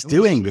Jesus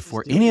doing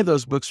before any of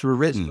those books were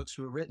written?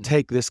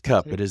 Take this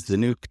cup. It is the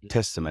New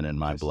Testament in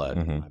my blood.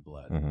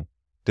 Mm-hmm.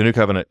 The New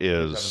Covenant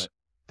is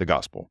the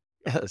gospel.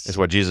 Yes. It's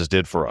what Jesus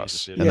did for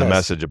us and the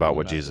message about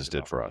what Jesus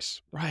did for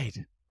us. Right.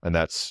 And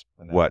that's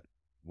what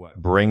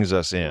brings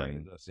us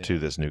in to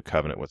this new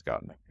covenant with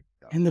God.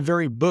 And the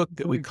very book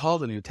that we call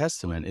the New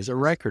Testament is a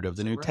record of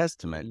the New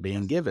Testament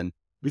being given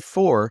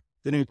before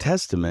the New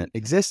Testament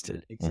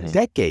existed.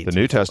 Decades. The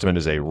New Testament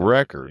is a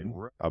record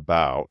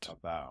about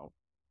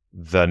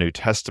the New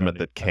Testament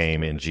that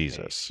came in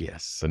Jesus.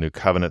 Yes. The new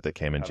covenant that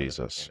came in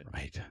Jesus.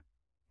 Right.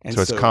 And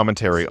so it's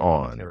commentary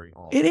on.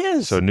 It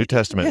is. So New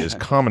Testament is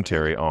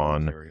commentary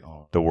on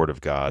the Word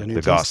of God,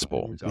 the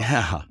gospel.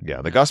 Yeah.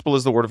 Yeah, the gospel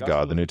is the Word of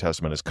God. The New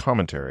Testament is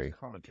commentary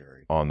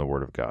on the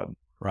Word of God.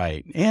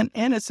 Right. And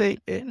it's a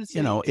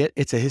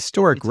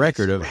historic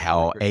record of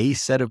how a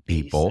set of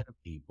people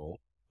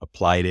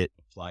applied it,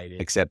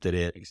 accepted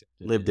it,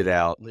 lived it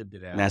out,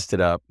 messed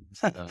it up.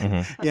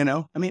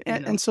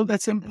 And so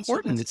that's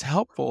important. It's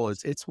helpful.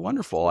 It's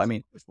wonderful.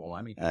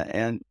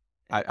 And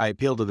I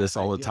appeal to this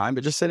all the time,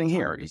 but just sitting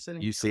here,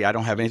 you see, I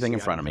don't have anything in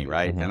front of me,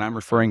 right? And I'm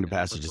referring to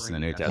passages in the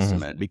New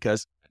Testament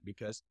because,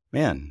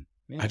 man,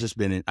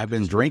 I've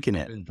been drinking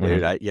it,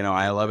 dude.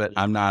 I love it.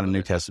 I'm not a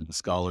New Testament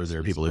scholar. There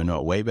are people who know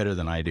it way better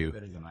than I do,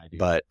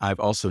 but I've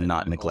also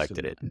not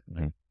neglected it.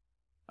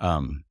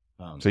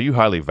 So you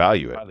highly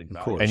value it,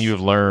 Of course. and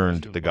you've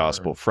learned the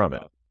gospel from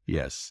it.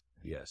 Yes.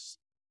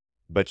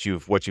 But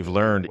what you've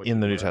learned in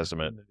the New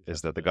Testament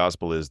is that the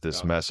gospel is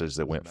this message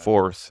that went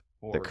forth,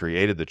 that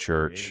created the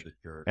church,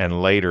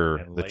 and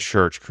later the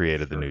church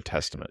created the New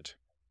Testament.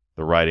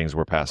 The writings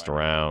were passed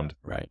around.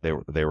 Right.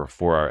 They were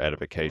for our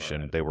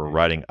edification. They were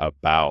writing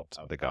about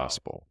the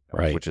gospel,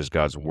 Right. which is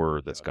God's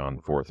word that's gone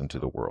forth into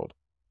the world.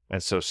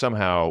 And so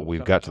somehow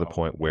we've got to the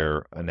point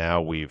where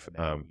now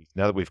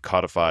that we've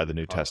codified the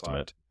New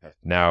Testament,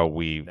 now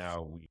we've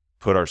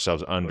put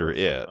ourselves under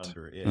it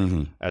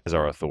Mm-hmm. as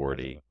our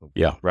authority,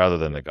 Yeah. rather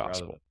than the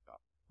gospel.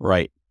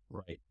 Right.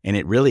 And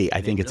it really,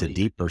 I think it's a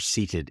deeper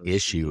seated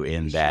issue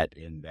in that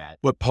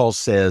what Paul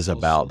says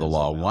about the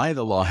law, why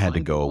the law had to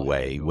go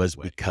away was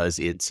because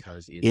it's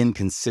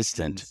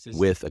inconsistent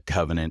with a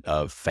covenant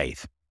of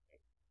faith.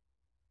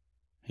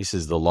 He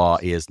says the law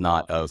is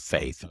not of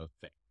faith,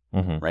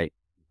 right?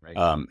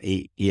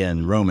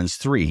 In Romans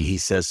 3, he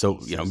says, so,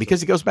 because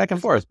he goes back and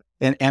forth.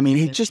 And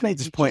he just made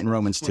this point in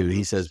Romans 2.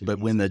 He says, but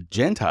when the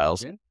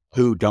Gentiles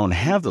who don't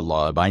have the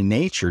law by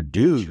nature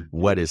do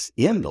what is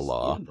in the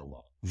law,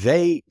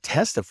 they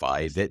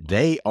testify that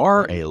they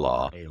are a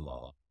law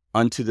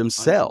unto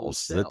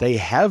themselves, that they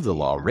have the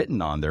law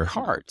written on their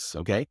hearts.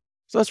 Okay.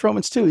 So that's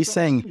Romans 2. He's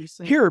saying,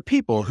 here are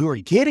people who are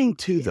getting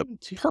to the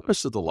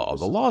purpose of the law.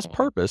 The law's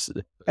purpose,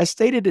 as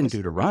stated in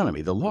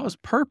Deuteronomy, the law's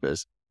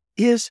purpose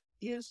is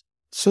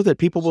so that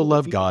people will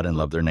love God and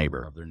love their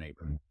neighbor.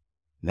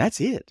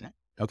 That's it.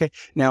 Okay.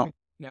 Now,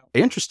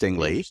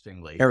 interestingly,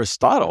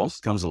 Aristotle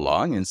comes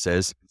along and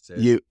says,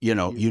 you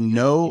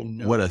know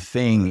what a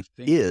thing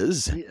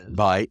is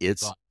by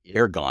its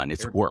ergon,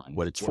 its work,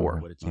 what it's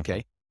for.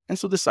 Okay. And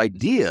so this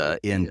idea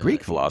in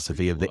Greek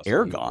philosophy of the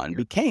ergon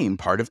became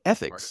part of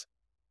ethics.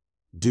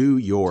 Live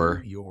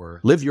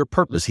your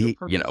purpose.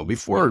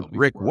 Before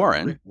Rick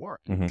Warren,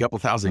 a couple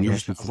thousand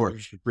years before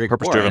Rick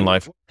Purpose-driven Warren,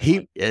 life.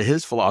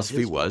 his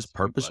philosophy was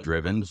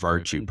purpose-driven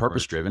virtue,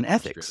 purpose-driven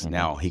ethics.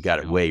 Now he got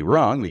it way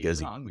wrong because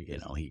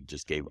he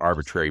just gave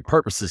arbitrary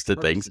purposes to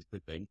things.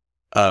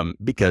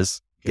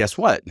 Because guess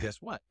what?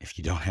 If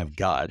you don't have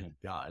God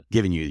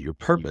giving you your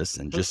purpose,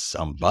 and just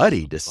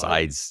somebody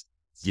decides,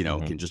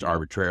 can just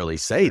arbitrarily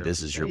say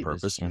this is your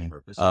purpose,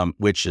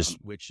 which is,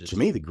 to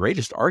me, the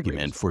greatest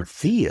argument for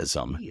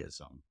theism.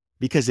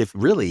 Because if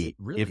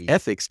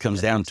ethics comes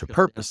down to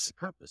purpose,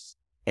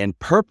 and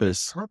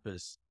purpose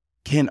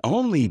can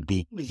only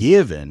be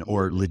given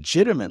or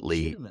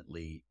legitimately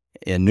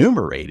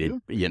enumerated,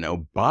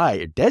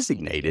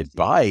 designated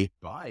by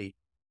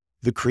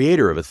the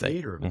creator of a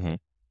thing.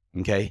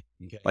 Okay?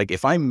 Like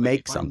if I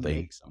make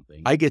something,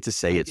 I get to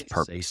say its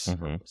purpose.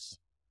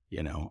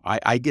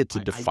 I get to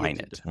define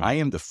it. I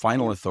am the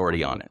final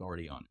authority on it.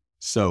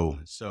 So,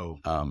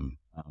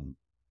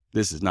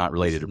 this is not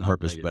related to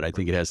purpose, but I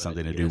think it has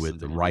something to do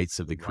with the rights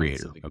of the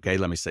creator. Okay,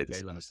 let me say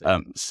this.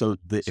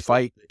 If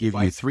I give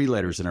you 3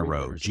 letters in a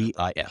row,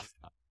 GIF.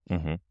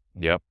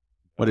 Yep.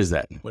 What is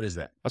that?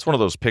 That's one of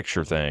those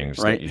picture things.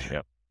 Right.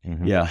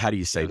 Yeah. How do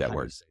you say that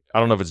word? I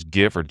don't know if it's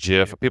GIF or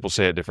GIF. People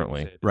say it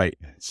differently. Right.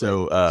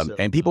 So,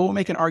 and people will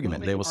make an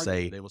argument. They will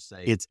say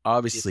it's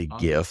obviously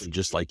GIF,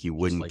 just like you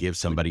wouldn't give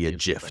somebody a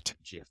GIFT.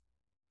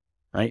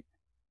 Right.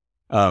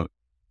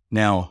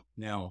 Now,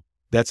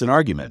 that's an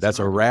argument. That's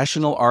a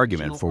rational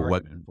argument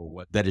for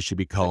that it should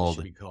be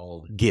called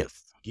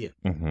GIF.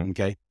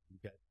 Okay.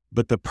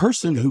 But the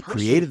person who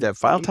created that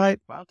file type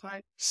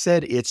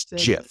said it's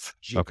GIF.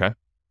 Okay.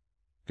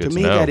 Good to to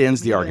me, know. that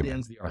ends the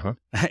argument. Uh-huh.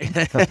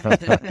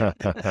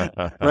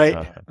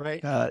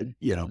 Right?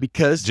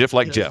 Because Jeff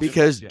like Jeff.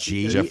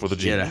 G, Jeff with a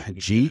G.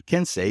 G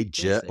can say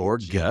J or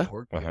G.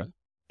 Uh-huh.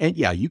 And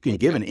yeah, you can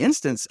give an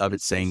instance of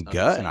it saying G,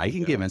 and I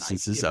can give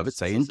instances of it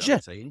saying J.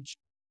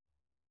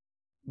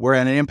 We're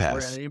at an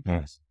impasse.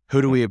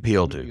 Who do we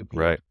appeal to?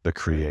 Right. The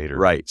creator.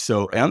 Right.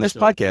 So on this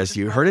podcast,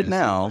 you heard it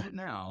now.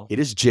 It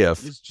is Jiff.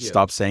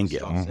 Stop saying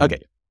GIF.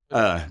 Okay.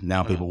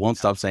 Now people won't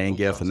stop saying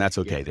GIF, and that's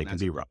okay. They can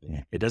be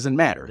wrong. It doesn't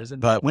matter.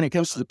 But when it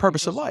comes to the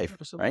purpose of life,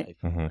 right?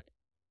 Mm-hmm.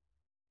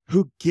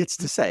 Who gets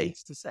to say?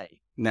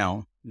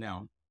 Now,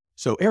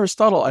 so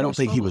Aristotle, I don't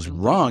think he was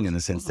wrong in the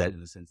sense that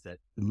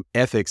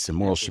ethics and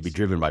morals should be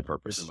driven by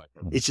purpose.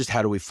 It's just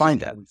how do we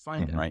find that,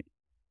 right?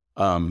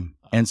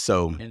 And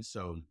so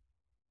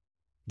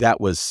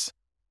that was,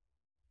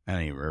 I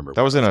don't even remember.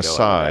 That was an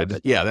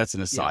aside. Yeah, that's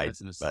an aside.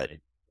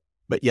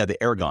 But yeah, the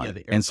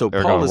ergon. And so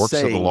Ergon, Paul is works of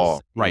saying, the law.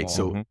 right?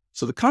 Mhm.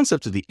 So the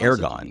concept of the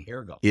ergon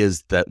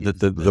is that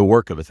the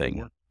work of a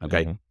thing.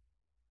 Okay. Mhm.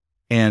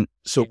 And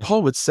so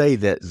Paul would say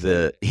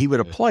that he would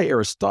apply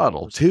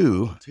Aristotle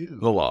to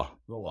the law.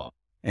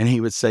 And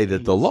he would say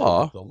that the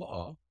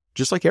law,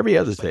 just like every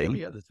other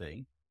thing,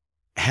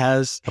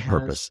 has a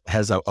purpose,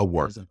 has a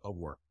work.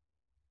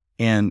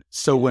 And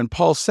so when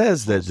Paul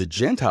says that the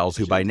Gentiles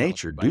who by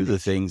nature do the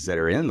things that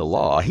are in the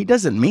law, he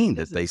doesn't mean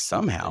that they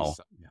somehow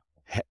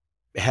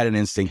had an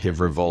instinctive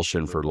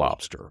revulsion for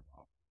lobster,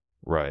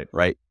 Right.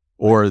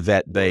 or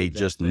that they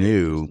just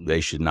knew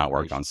they should not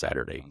work on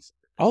Saturday.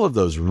 All of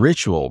those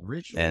ritual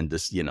and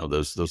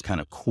those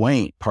kind of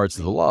quaint parts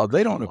of the law,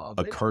 they don't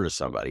occur to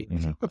somebody.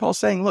 Mhm. But Paul's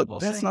saying, look,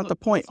 that's not the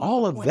point.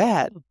 All of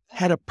that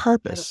had a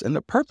purpose, and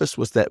the purpose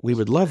was that we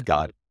would love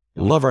God,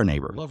 love our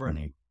neighbor.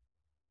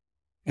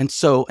 And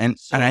so, and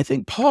I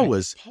think Paul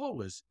was,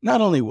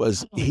 not only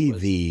was he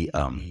the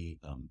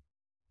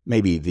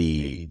maybe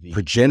the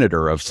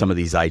progenitor of some of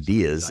these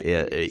ideas,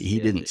 he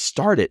didn't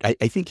start it. I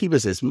think he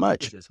was as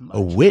much a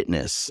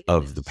witness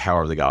of the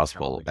power of the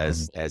gospel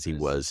as he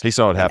was He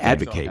saw it an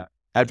happen.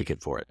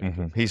 advocate for it.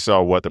 Mhm. He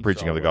saw what the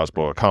preaching of the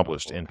gospel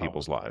accomplished in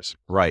people's lives.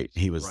 Right.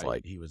 He was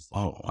like,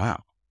 oh,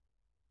 wow.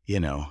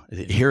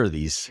 Here are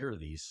these,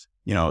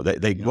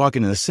 they walk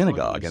into the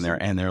synagogue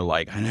and they're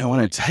like, I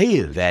want to tell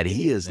you that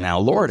he is now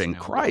Lord in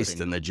Christ.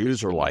 And the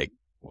Jews are like,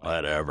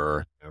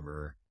 whatever.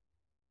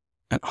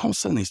 And all of a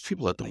sudden, these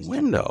people at the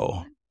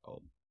window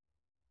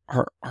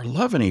are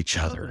loving each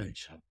other. And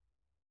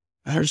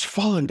they're just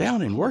falling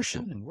down in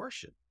worship.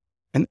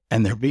 And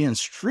they're being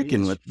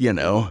stricken with,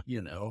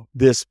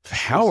 this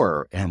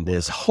power and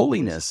this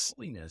holiness.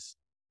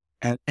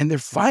 And they're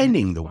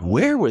finding the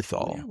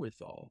wherewithal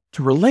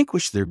to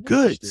relinquish their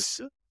goods.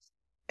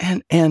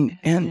 And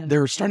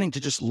they're starting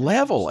to just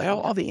level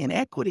all the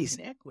inequities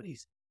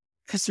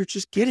because they're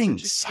just getting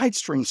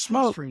side-string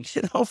smoke,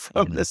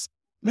 from this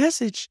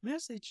message.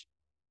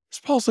 So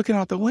Paul's looking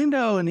out the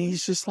window and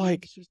he's just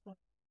like,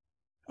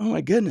 oh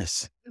my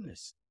goodness,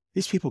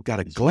 these people got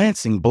a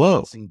glancing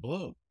blow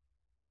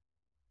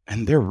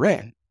and they're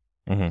wrecked.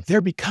 Mhm. They're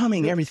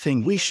becoming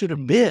everything we should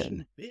have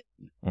been,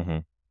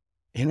 Mhm.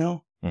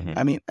 Mhm.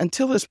 I mean,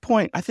 until this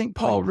point, I think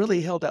Paul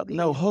really held out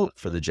no hope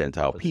for the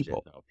Gentile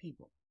people.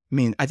 I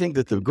mean, I think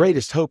that the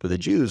greatest hope of the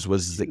Jews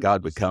was that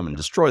God would come and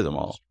destroy them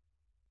all.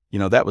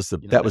 That was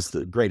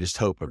the greatest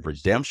hope of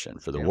redemption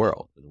for the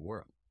world.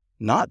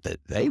 Not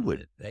that they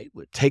would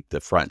take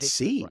the front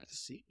seat.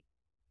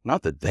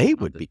 Not that they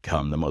would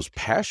become the most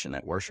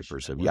passionate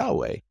worshipers of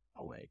Yahweh.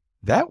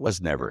 That was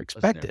never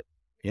expected,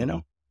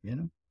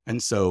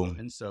 And so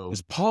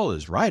as Paul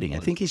is writing, I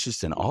think he's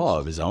just in awe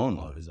of his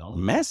own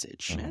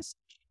message.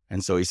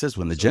 And so he says,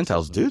 when the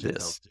Gentiles do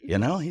this,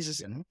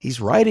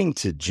 he's writing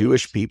to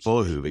Jewish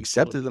people who've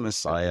accepted the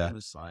Messiah.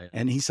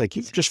 And he's like,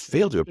 you've just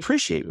failed to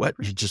appreciate what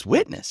you just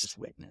witnessed.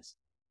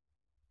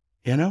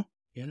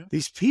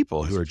 These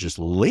people who are just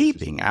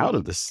leaping out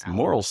of this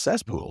moral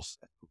cesspool,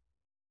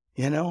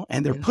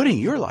 and they're putting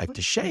your life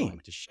to shame.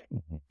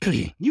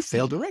 You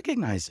failed to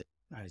recognize it.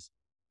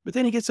 But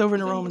then he gets over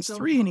into Romans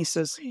 3 and he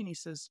says,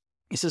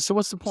 so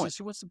what's the point?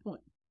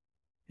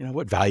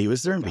 What value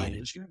is there in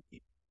being?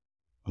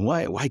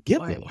 Why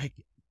give them?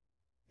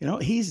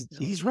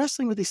 He's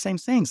wrestling with these same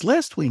things,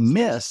 lest we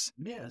miss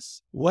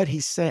what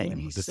he's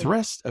saying, the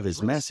thrust of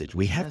his message.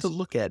 We have to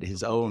look at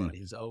his own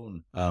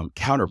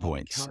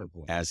counterpoints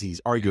as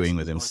he's arguing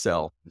with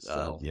himself.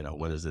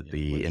 What is it?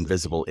 The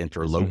invisible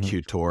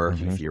interlocutor.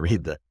 Mhm. If you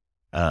read the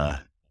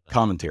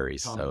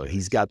commentaries, so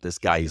he's got this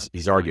guy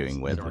he's arguing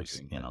with, who's,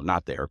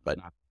 not there, but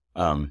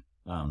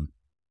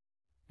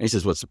and he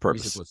says, what's the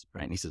purpose?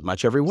 Right? And he says,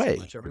 much every way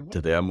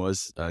to them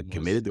was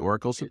committed the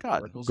oracles of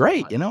God.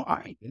 Great.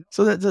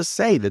 So that does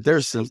say that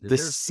there's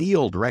this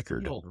sealed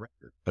record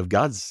of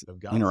God's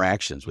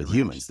interactions with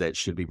humans that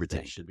should be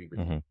retained.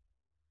 Mhm.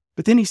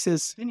 But then he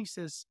says,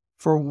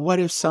 for what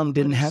if some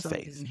didn't have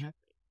faith?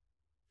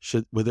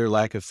 Would their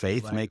lack of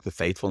faith make the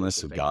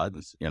faithfulness of God,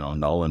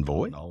 null and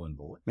void?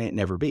 May it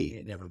never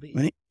be. I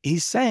mean,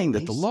 he's saying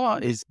that the law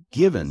is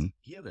given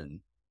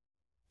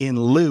in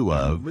lieu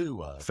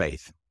of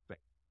faith.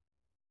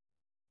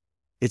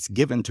 It's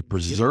given to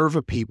preserve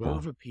a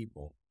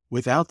people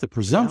without the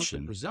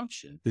presumption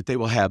that they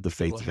will have the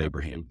faith of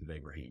Abraham,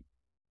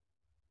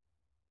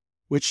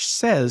 which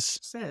says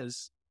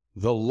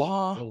the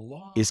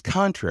law is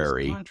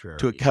contrary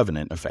to a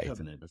covenant of faith.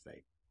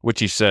 Which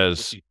he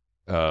says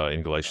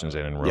in Galatians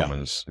and in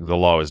Romans, the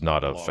law is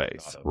not of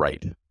faith.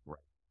 Right.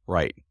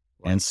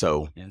 And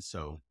so,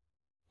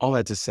 all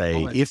that to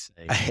say, if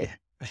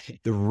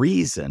the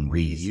reason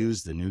we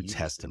use the New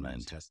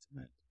Testament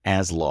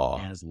as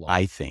law,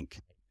 I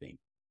think,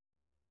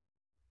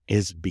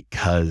 is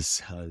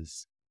because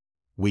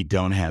we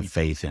don't have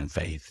faith in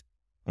faith.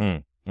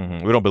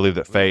 Mm-hmm. We don't believe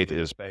that faith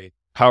is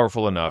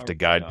powerful enough to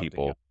guide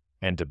people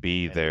and to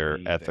be their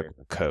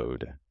ethical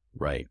code.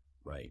 Right.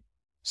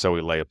 So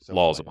we lay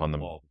laws upon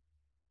them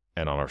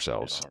and on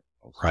ourselves.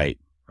 Right.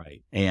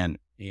 And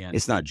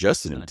it's not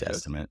just the New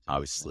Testament,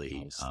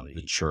 obviously.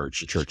 The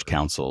church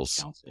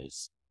councils.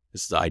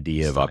 It's the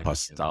idea of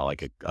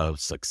apostolic of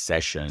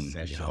succession.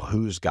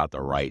 Who's got the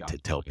right to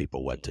tell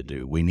people what to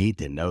do? We need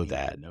to know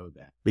that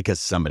because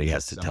somebody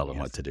has to tell them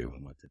what to do.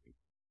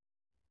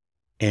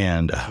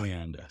 And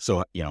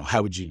so,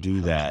 how would you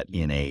do that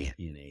in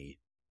a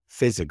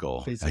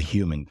physical, a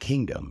human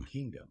kingdom?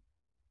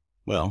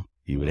 Well,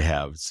 you would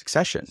have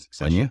succession,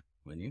 wouldn't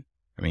you?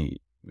 I mean,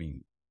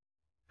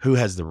 who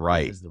has the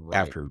right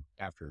after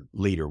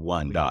leader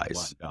one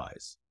dies?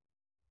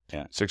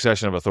 Yeah.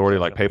 Succession of authority,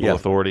 like papal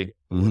authority.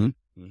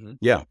 Mm-hmm.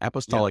 Yeah,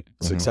 apostolic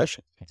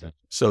succession.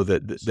 So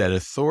that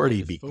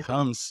authority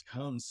becomes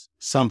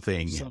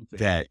something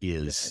that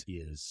is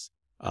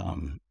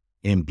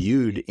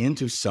imbued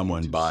into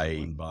someone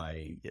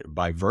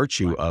by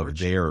virtue of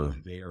their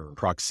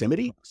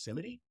proximity,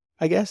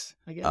 I guess,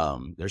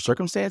 their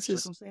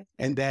circumstances,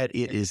 and that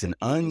it is an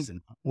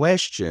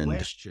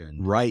unquestioned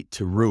right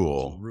to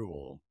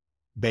rule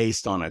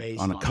based on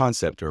a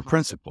concept or a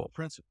principle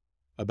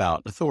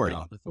about authority.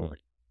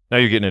 Now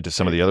you're getting into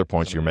some of the other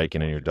points you're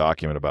making in your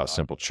document about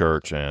simple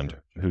church and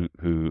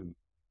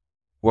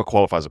what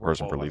qualifies a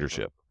person for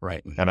leadership.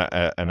 Right.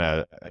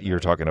 And you're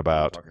talking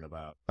about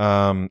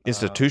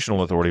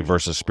institutional authority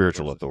versus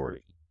spiritual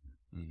authority.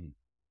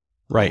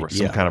 Right. Or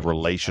some kind of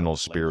relational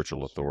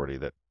spiritual authority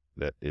that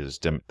is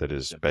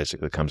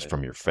basically comes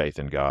from your faith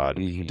in God,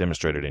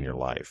 demonstrated in your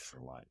life.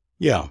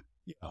 Yeah.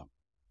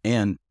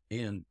 And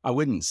I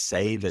wouldn't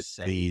say that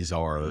these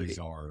are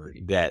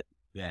that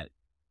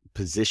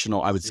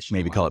positional, I would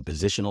maybe call it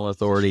positional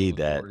authority,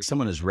 that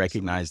someone is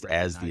recognized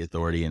as the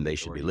authority and they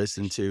should be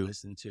listened to.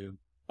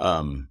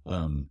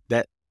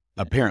 That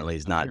apparently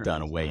is not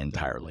done away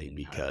entirely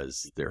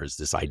because there's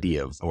this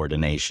idea of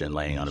ordination,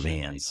 laying on of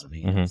hands,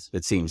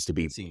 that seems to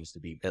be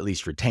at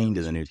least retained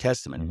in the New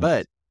Testament.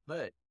 But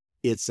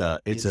it's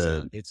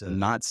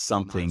not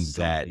something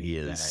that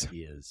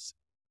is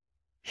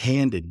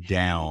handed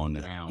down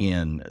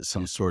in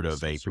some sort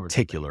of a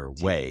particular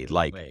way.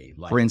 Like,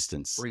 for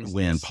instance,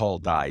 when Paul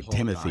died,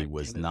 Timothy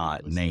was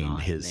not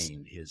named his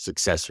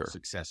successor.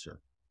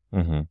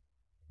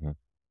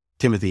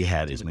 Timothy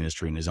had his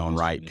ministry in his own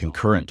right,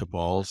 concurrent to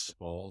Paul's,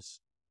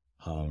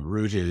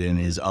 rooted in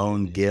his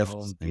own gift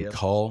and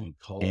call,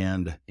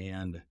 and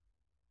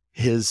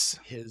his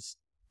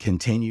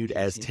continued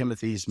as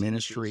Timothy's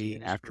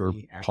ministry after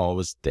Paul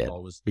was dead,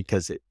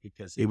 because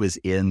it was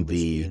in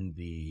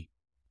the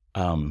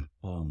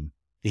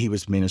he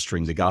was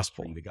ministering the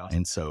gospel.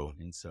 And so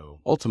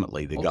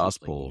ultimately the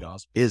gospel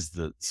is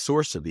the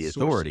source of the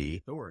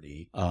authority,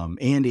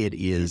 and it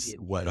is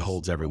what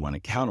holds everyone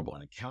accountable.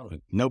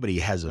 Nobody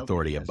has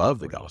authority above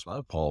the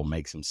gospel. Paul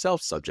makes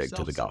himself subject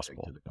to the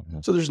gospel.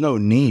 So there's no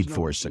need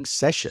for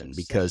succession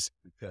because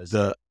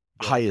the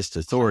highest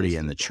authority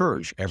in the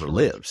church ever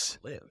lives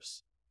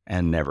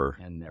and never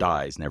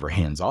dies, never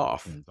hands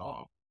off.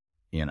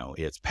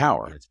 It's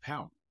power.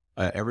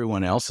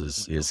 Everyone else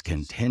is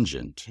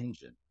contingent.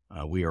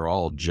 We are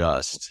all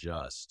just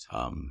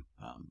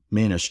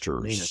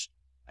ministers,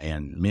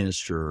 and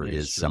minister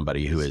is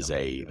somebody who is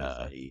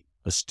a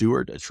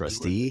steward, a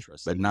trustee,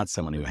 but not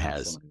someone who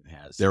has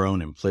their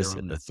own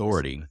implicit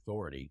authority.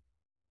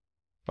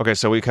 Okay,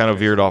 so we kind of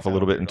veered off a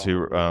little bit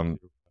into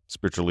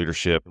spiritual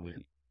leadership,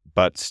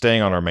 but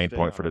staying on our main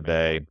point for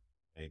today,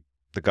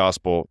 the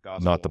gospel,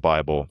 not the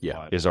Bible,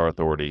 is our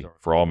authority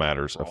for all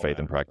matters of faith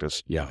and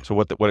practice. Yeah. So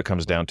what it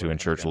comes down to in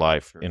church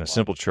life, in a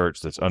simple church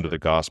that's under the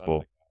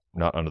gospel,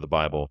 not under the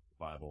Bible,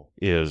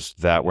 is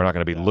that we're not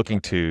going to be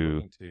looking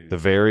to the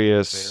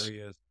various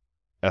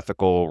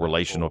ethical,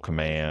 relational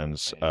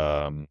commands,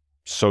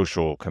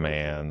 social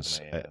commands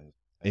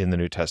in the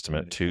New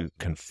Testament to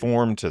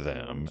conform to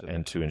them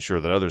and to ensure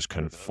that others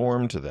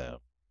conform to them.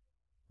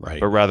 Right.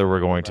 But rather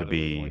we're going to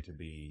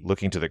be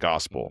looking to the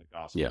gospel.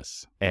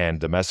 Yes. And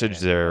the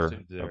message there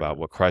about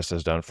what Christ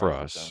has done for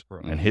us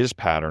and his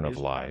pattern of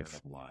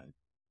life,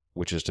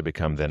 which is to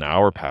become then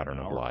our pattern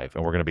of life.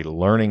 And we're going to be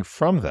learning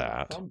from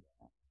that,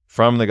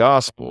 from the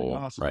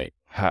gospel, right,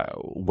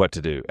 what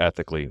to do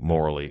ethically,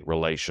 morally,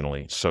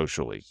 relationally,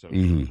 socially.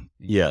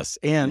 Yes.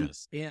 And,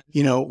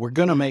 we're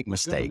going to make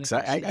mistakes.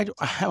 I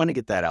want to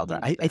get that out there.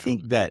 I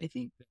think that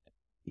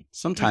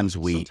sometimes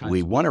we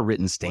want a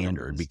written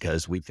standard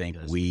because we think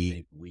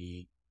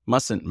we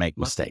mustn't make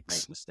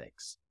mistakes.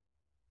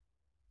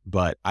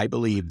 But I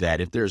believe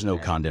that if there's no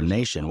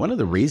condemnation, one of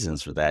the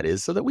reasons for that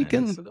is so that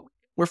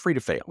we're free to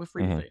fail.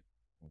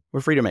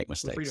 We're free to make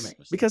mistakes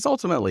because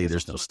ultimately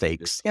there's no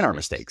stakes in our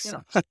mistakes.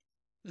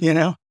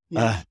 We're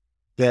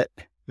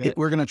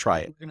going to try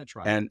it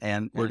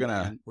and we're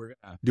going to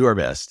do our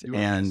best.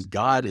 And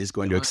God is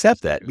going to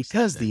accept that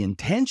because the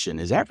intention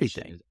is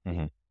everything.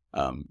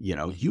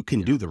 You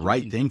can do the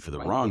right thing for the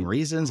wrong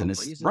reasons and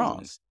it's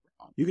wrong.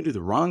 You can do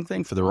the wrong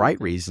thing for the right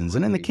reasons.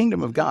 And in the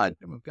kingdom of God,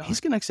 he's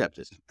going to accept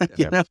it.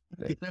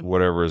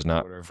 Whatever is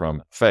not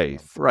from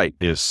faith right.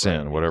 is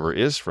sin. Whatever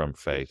is from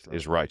faith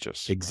is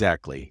righteous.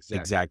 Exactly.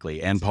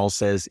 And Paul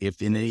says,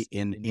 if in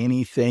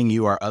anything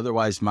you are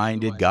otherwise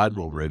minded, God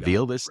will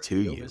reveal this to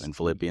you in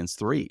Philippians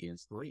 3.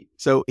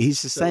 So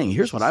he's just saying,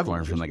 here's what I've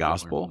learned from the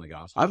gospel.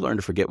 I've learned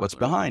to forget what's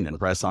behind and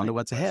press on to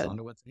what's ahead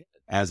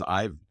as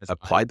I've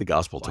applied the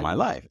gospel to my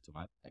life.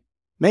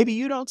 Maybe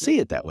you don't see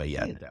it that way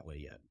yet.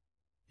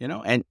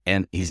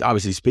 And he's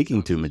obviously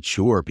speaking to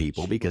mature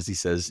people because he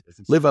says,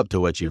 live up to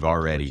what you've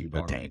already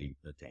attained.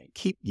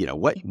 Keep,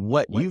 what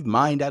you've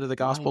mined out of the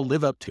gospel,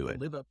 live up to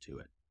it.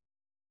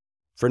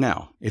 For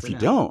now, if you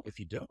don't,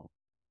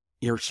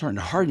 you're starting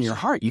to harden your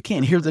heart. You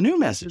can't hear the new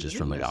messages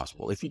from the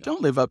gospel. If you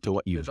don't live up to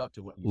what you've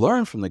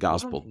learned from the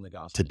gospel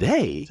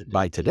today,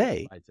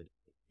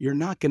 you're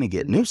not going to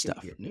get new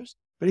stuff.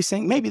 But he's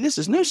saying, maybe this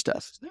is new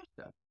stuff.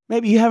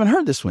 Maybe you haven't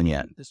heard this one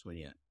yet.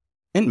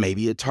 And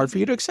maybe it's hard for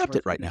you to accept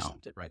it right now.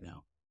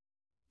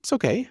 It's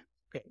okay.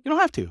 You don't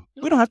have to.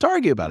 We don't have to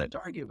argue about it.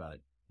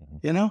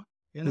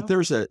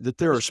 That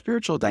there are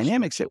spiritual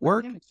dynamics at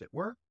work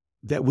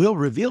that will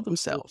reveal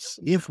themselves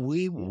if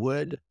we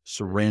would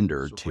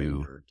surrender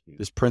to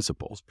this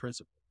principle.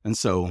 And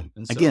so,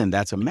 again,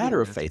 that's a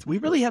matter of faith. We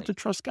really have to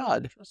trust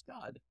God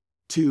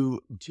to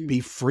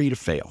be free to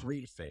fail.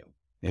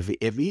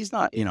 If he's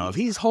not, if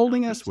he's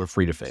holding us, we're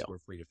free to fail.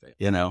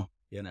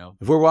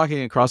 If we're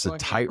walking across a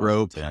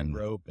tightrope and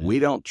we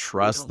don't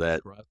trust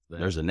that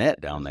there's a net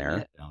down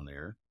there,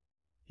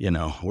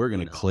 we're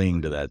going to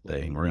cling to that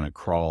thing. We're going to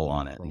crawl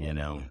on it.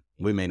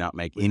 We may not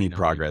make any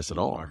progress at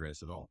all.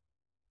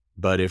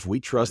 But if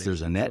we trust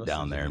there's a net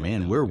down there,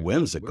 man, we're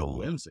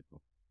whimsical.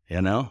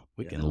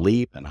 We can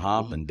leap and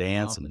hop and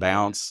dance and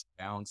bounce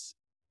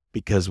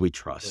because we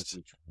trust.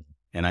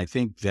 And I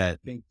think that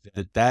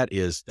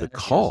is the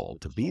call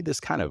to be this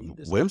kind of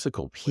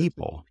whimsical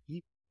people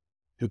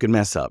who can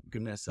mess up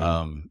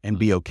and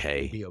be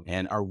okay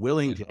and are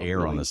willing to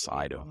err on the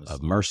side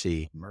of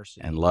mercy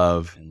and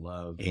love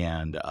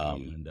and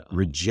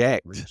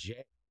reject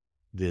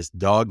this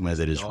dogma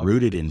that is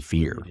rooted in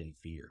fear.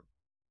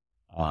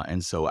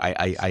 And so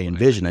I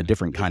envision a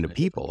different kind of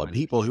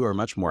people who are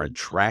much more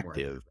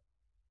attractive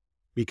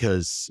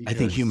because I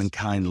think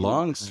humankind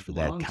longs for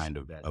that kind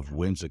of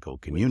whimsical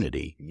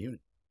community.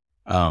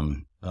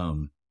 And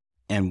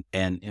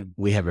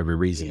we have every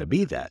reason to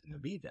be that.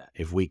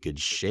 If we could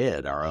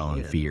shed our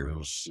own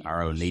fears,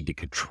 our own need to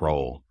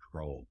control,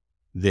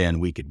 then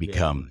we could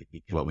become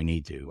what we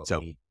need to.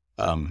 So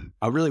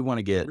I really want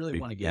to get,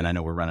 and I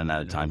know we're running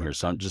out of time here,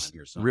 so I'm just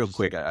real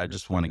quick, I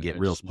just want to get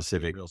real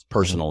specific,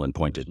 personal, and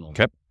pointed.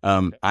 Okay.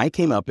 I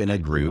came up in a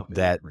group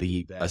that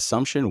the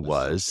assumption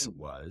was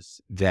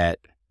that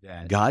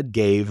God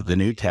gave the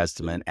New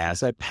Testament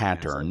as a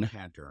pattern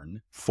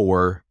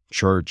for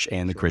church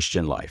and the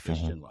Christian life.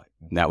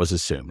 That was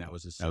assumed.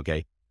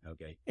 Okay.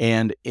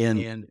 And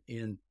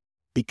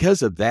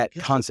because of that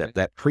concept,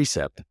 that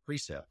precept,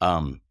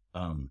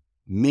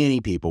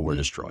 many people were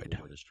destroyed.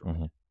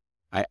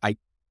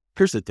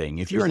 Here's the thing: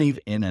 if you're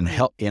in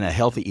a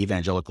healthy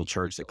evangelical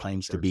church that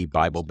claims to be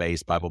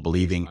Bible-based,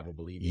 Bible-believing,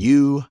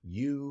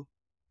 you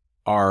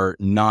are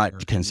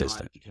not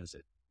consistent.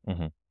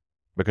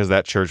 Because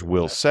that church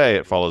will say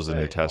it follows the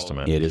New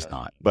Testament. It is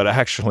not. But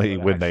actually,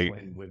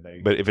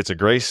 but if it's a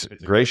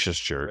gracious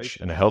church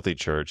and a healthy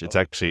church, it's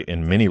actually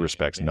in many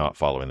respects not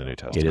following the New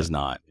Testament. It is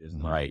not.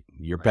 Right.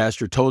 Your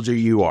pastor told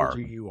you are.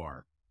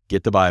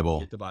 Get the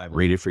Bible.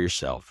 Read it for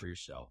yourself.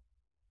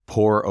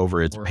 Pore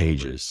over its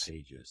pages.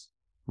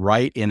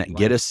 Write in it.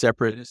 Get a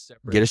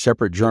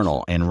separate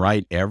journal and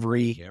write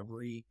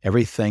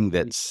everything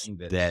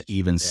that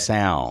even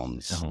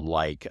sounds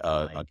like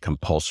a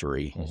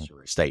compulsory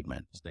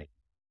statement.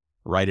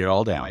 Write it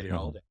all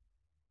down.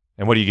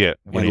 And what do you get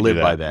when you live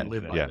do by that?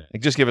 that? Yeah.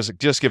 Just give us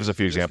a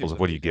few examples of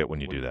what do you get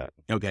when you do that.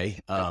 Okay.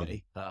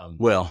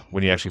 Well,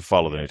 when you actually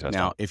follow the New Testament.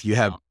 Now, if you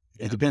have,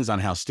 it depends on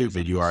how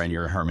stupid you are in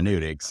your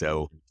hermeneutic.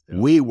 So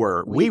we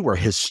were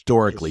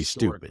historically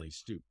stupid.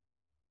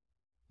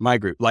 My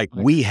group,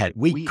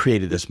 we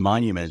created this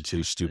monument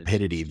to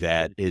stupidity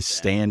that is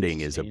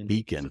standing as a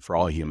beacon for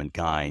all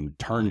humankind.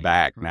 Turn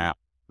back now.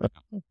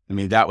 I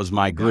mean, that was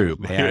my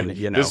group, and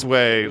this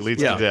way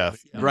leads to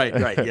death. Right,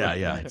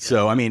 yeah.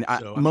 So, I mean,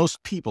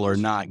 most people are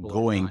not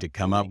going to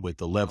come up with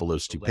the level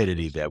of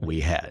stupidity that we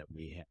had.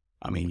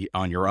 I mean,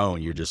 on your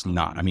own, you're just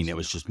not. I mean, it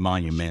was just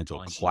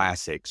monumental,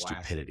 classic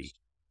stupidity.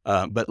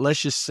 But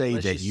let's just say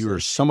that you are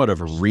somewhat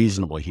of a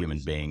reasonable human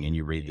being and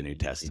you read the New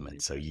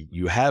Testament. So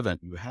you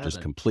haven't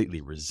just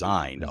completely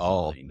resigned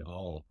all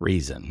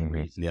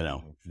reason,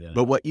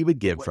 But what you would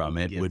get from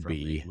it would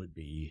be,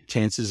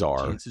 chances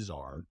are,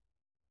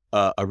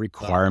 a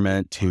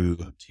requirement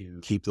to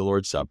keep the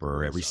Lord's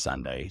Supper every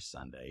Sunday,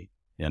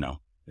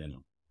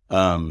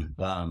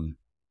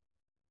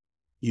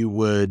 you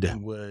would,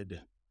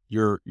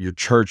 your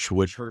church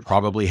would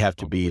probably have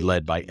to be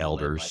led by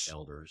elders.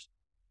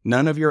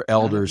 None of your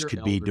elders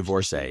could be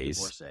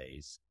divorcees.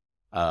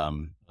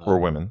 Or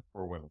women.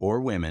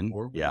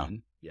 Yeah.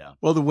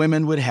 Well, the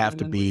women would have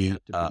to be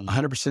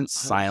 100%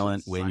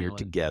 silent when you're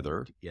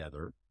together.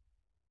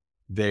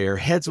 Their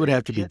heads would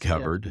have to be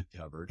covered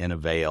in a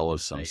veil of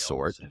some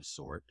sort.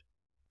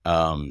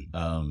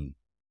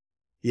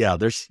 Yeah,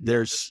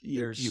 there's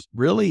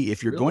really,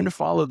 if you're going to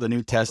follow the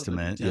New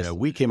Testament,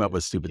 we came up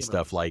with stupid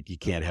stuff like you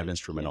can't have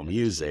instrumental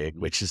music,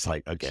 which is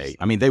like, okay.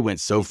 I mean, they went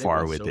so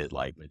far with it,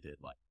 like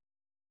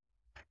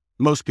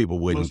most people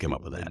wouldn't come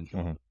up with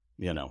that.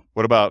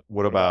 What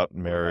about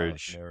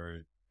marriage,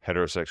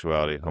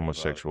 heterosexuality,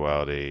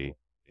 homosexuality,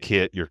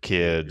 your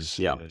kids,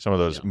 some of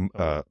those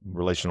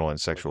relational and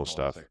sexual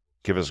stuff?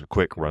 Give us a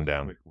quick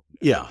rundown.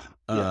 Yeah.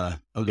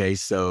 Okay.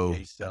 So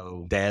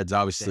dad's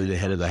obviously the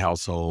head of the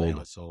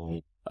household.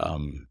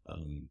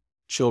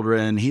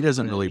 Children, he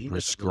doesn't really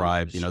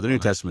prescribe, the New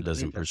Testament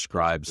doesn't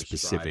prescribe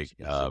specific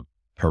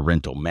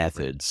parental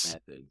methods.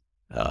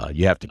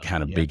 You have to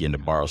kind of begin to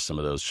borrow some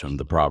of those from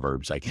the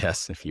Proverbs, I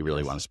guess, if you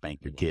really want to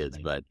spank your kids.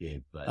 But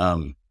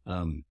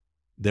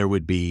there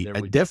would be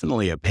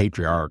definitely a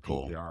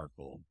patriarchal.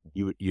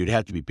 You'd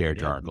have to be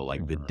patriarchal,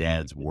 like the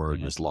dad's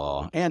word was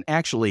law. And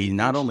actually,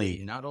 not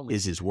only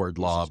is his word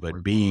law,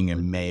 but being a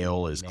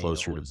male is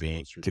closer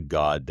to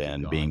God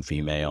than being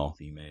female.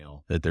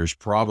 That there's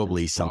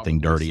probably something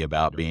dirty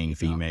about being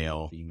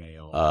female,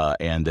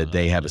 and that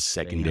they have a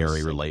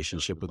secondary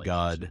relationship with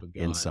God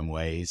in some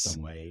ways,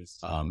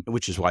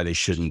 which is why they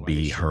shouldn't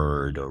be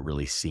heard or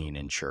really seen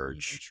in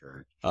church.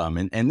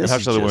 And this how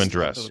is should the women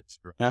dress?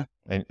 Huh?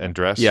 And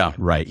dress? Yeah,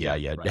 right. Yeah.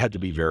 It had to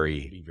be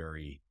very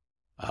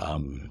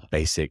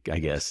basic, I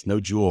guess. No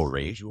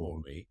jewelry,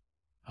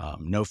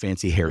 no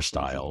fancy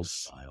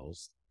hairstyles.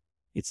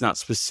 It's not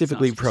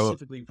specifically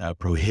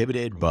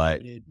prohibited,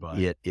 but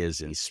it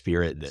is in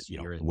spirit that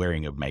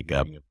wearing of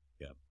makeup.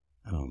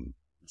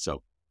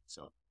 So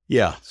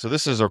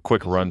this is a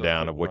quick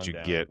rundown of what you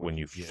get when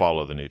you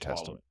follow the New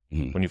Testament.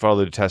 Mm-hmm. When you follow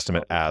the New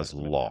Testament as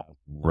law,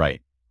 right?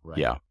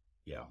 Yeah.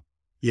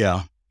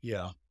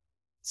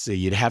 So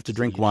you'd have to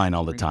drink wine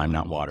all the time,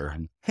 not water.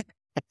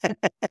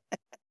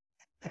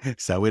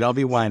 So we'd all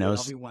be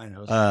winos.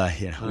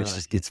 Which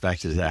just gets back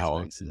to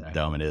how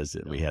dumb it is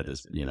that we had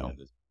this,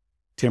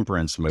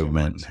 temperance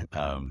movement,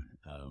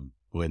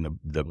 when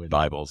the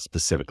Bible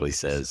specifically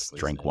says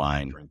drink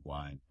wine.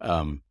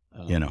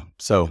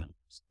 So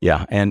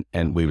yeah,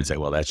 and we would say,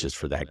 well, that's just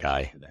for that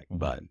guy.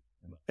 But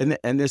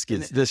and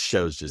this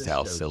shows just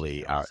how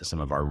silly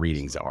some of our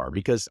readings are,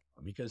 because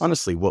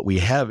honestly, what we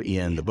have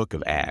in the book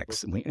of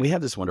Acts, we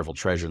have this wonderful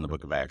treasure in the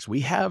book of Acts.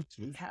 We have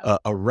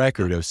a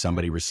record of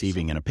somebody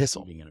receiving an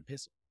epistle.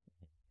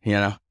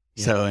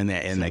 So in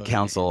the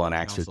council in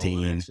Acts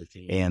 15,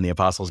 and the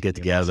apostles get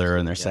together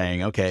and they're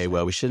saying, okay,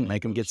 well, we shouldn't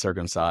make them get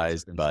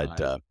circumcised, but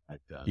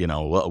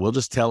we'll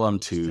just tell them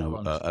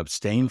to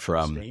abstain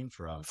from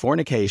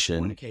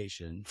fornication,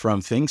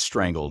 from things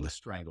strangled,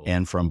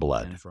 and from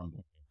blood.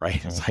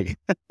 Right? It's like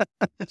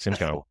seems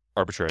kind of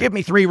arbitrary. Give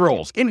me 3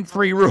 rules. Give me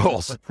 3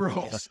 rules.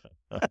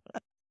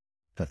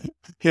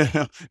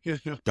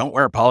 Don't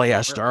wear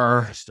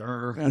polyester.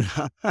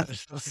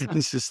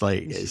 It's just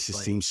like, it just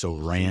seems so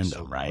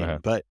random, right?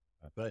 But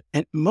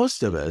and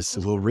most of us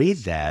will read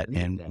that,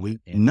 and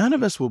none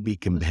of us will be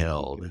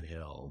compelled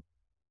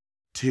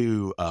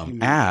to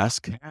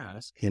ask,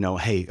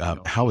 hey,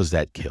 how was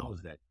that killed?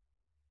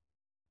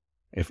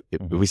 If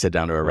we sit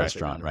down to a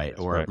restaurant, right?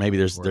 Or maybe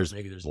there's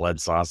blood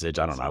sausage.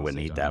 I don't know. I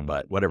wouldn't eat that,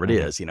 but whatever it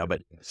is,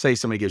 but say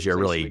somebody gives you a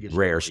really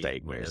rare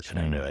steak, we're just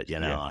going to do it,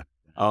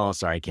 Oh,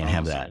 sorry, I can't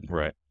have that.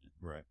 Right.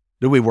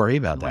 Do we worry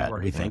about that? Do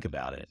we think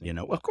about it?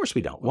 Well, of course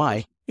we don't.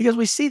 Why? Because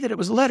we see that it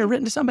was a letter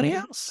written to somebody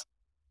else.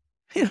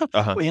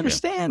 We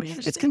understand.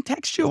 It's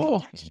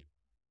contextual.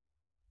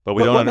 But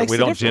we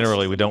don't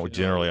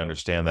generally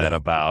understand that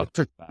about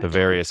the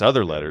various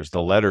other letters,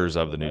 the letters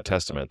of the New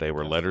Testament. They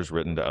were letters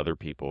written to other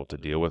people to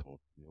deal with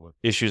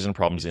issues and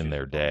problems in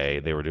their day.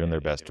 They were doing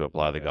their best to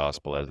apply the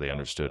gospel as they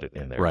understood it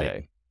in their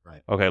day.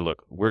 Okay,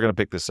 look, we're going to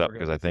pick this up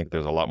because I think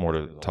there's a lot more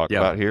to talk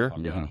about here.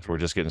 So we're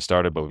just getting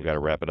started, but we've got to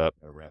wrap it up.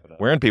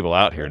 Wearing people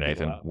out here,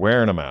 Nathan.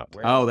 Wearing them out.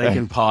 Oh, they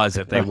can pause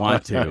if they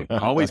want to.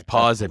 Always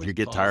pause if you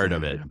get tired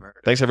of it.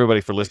 Thanks,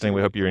 everybody, for listening.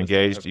 We hope you're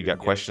engaged. You got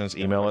questions,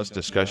 email us,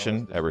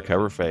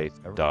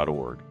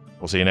 discussion@recoverfaith.org.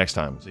 We'll see you next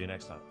time.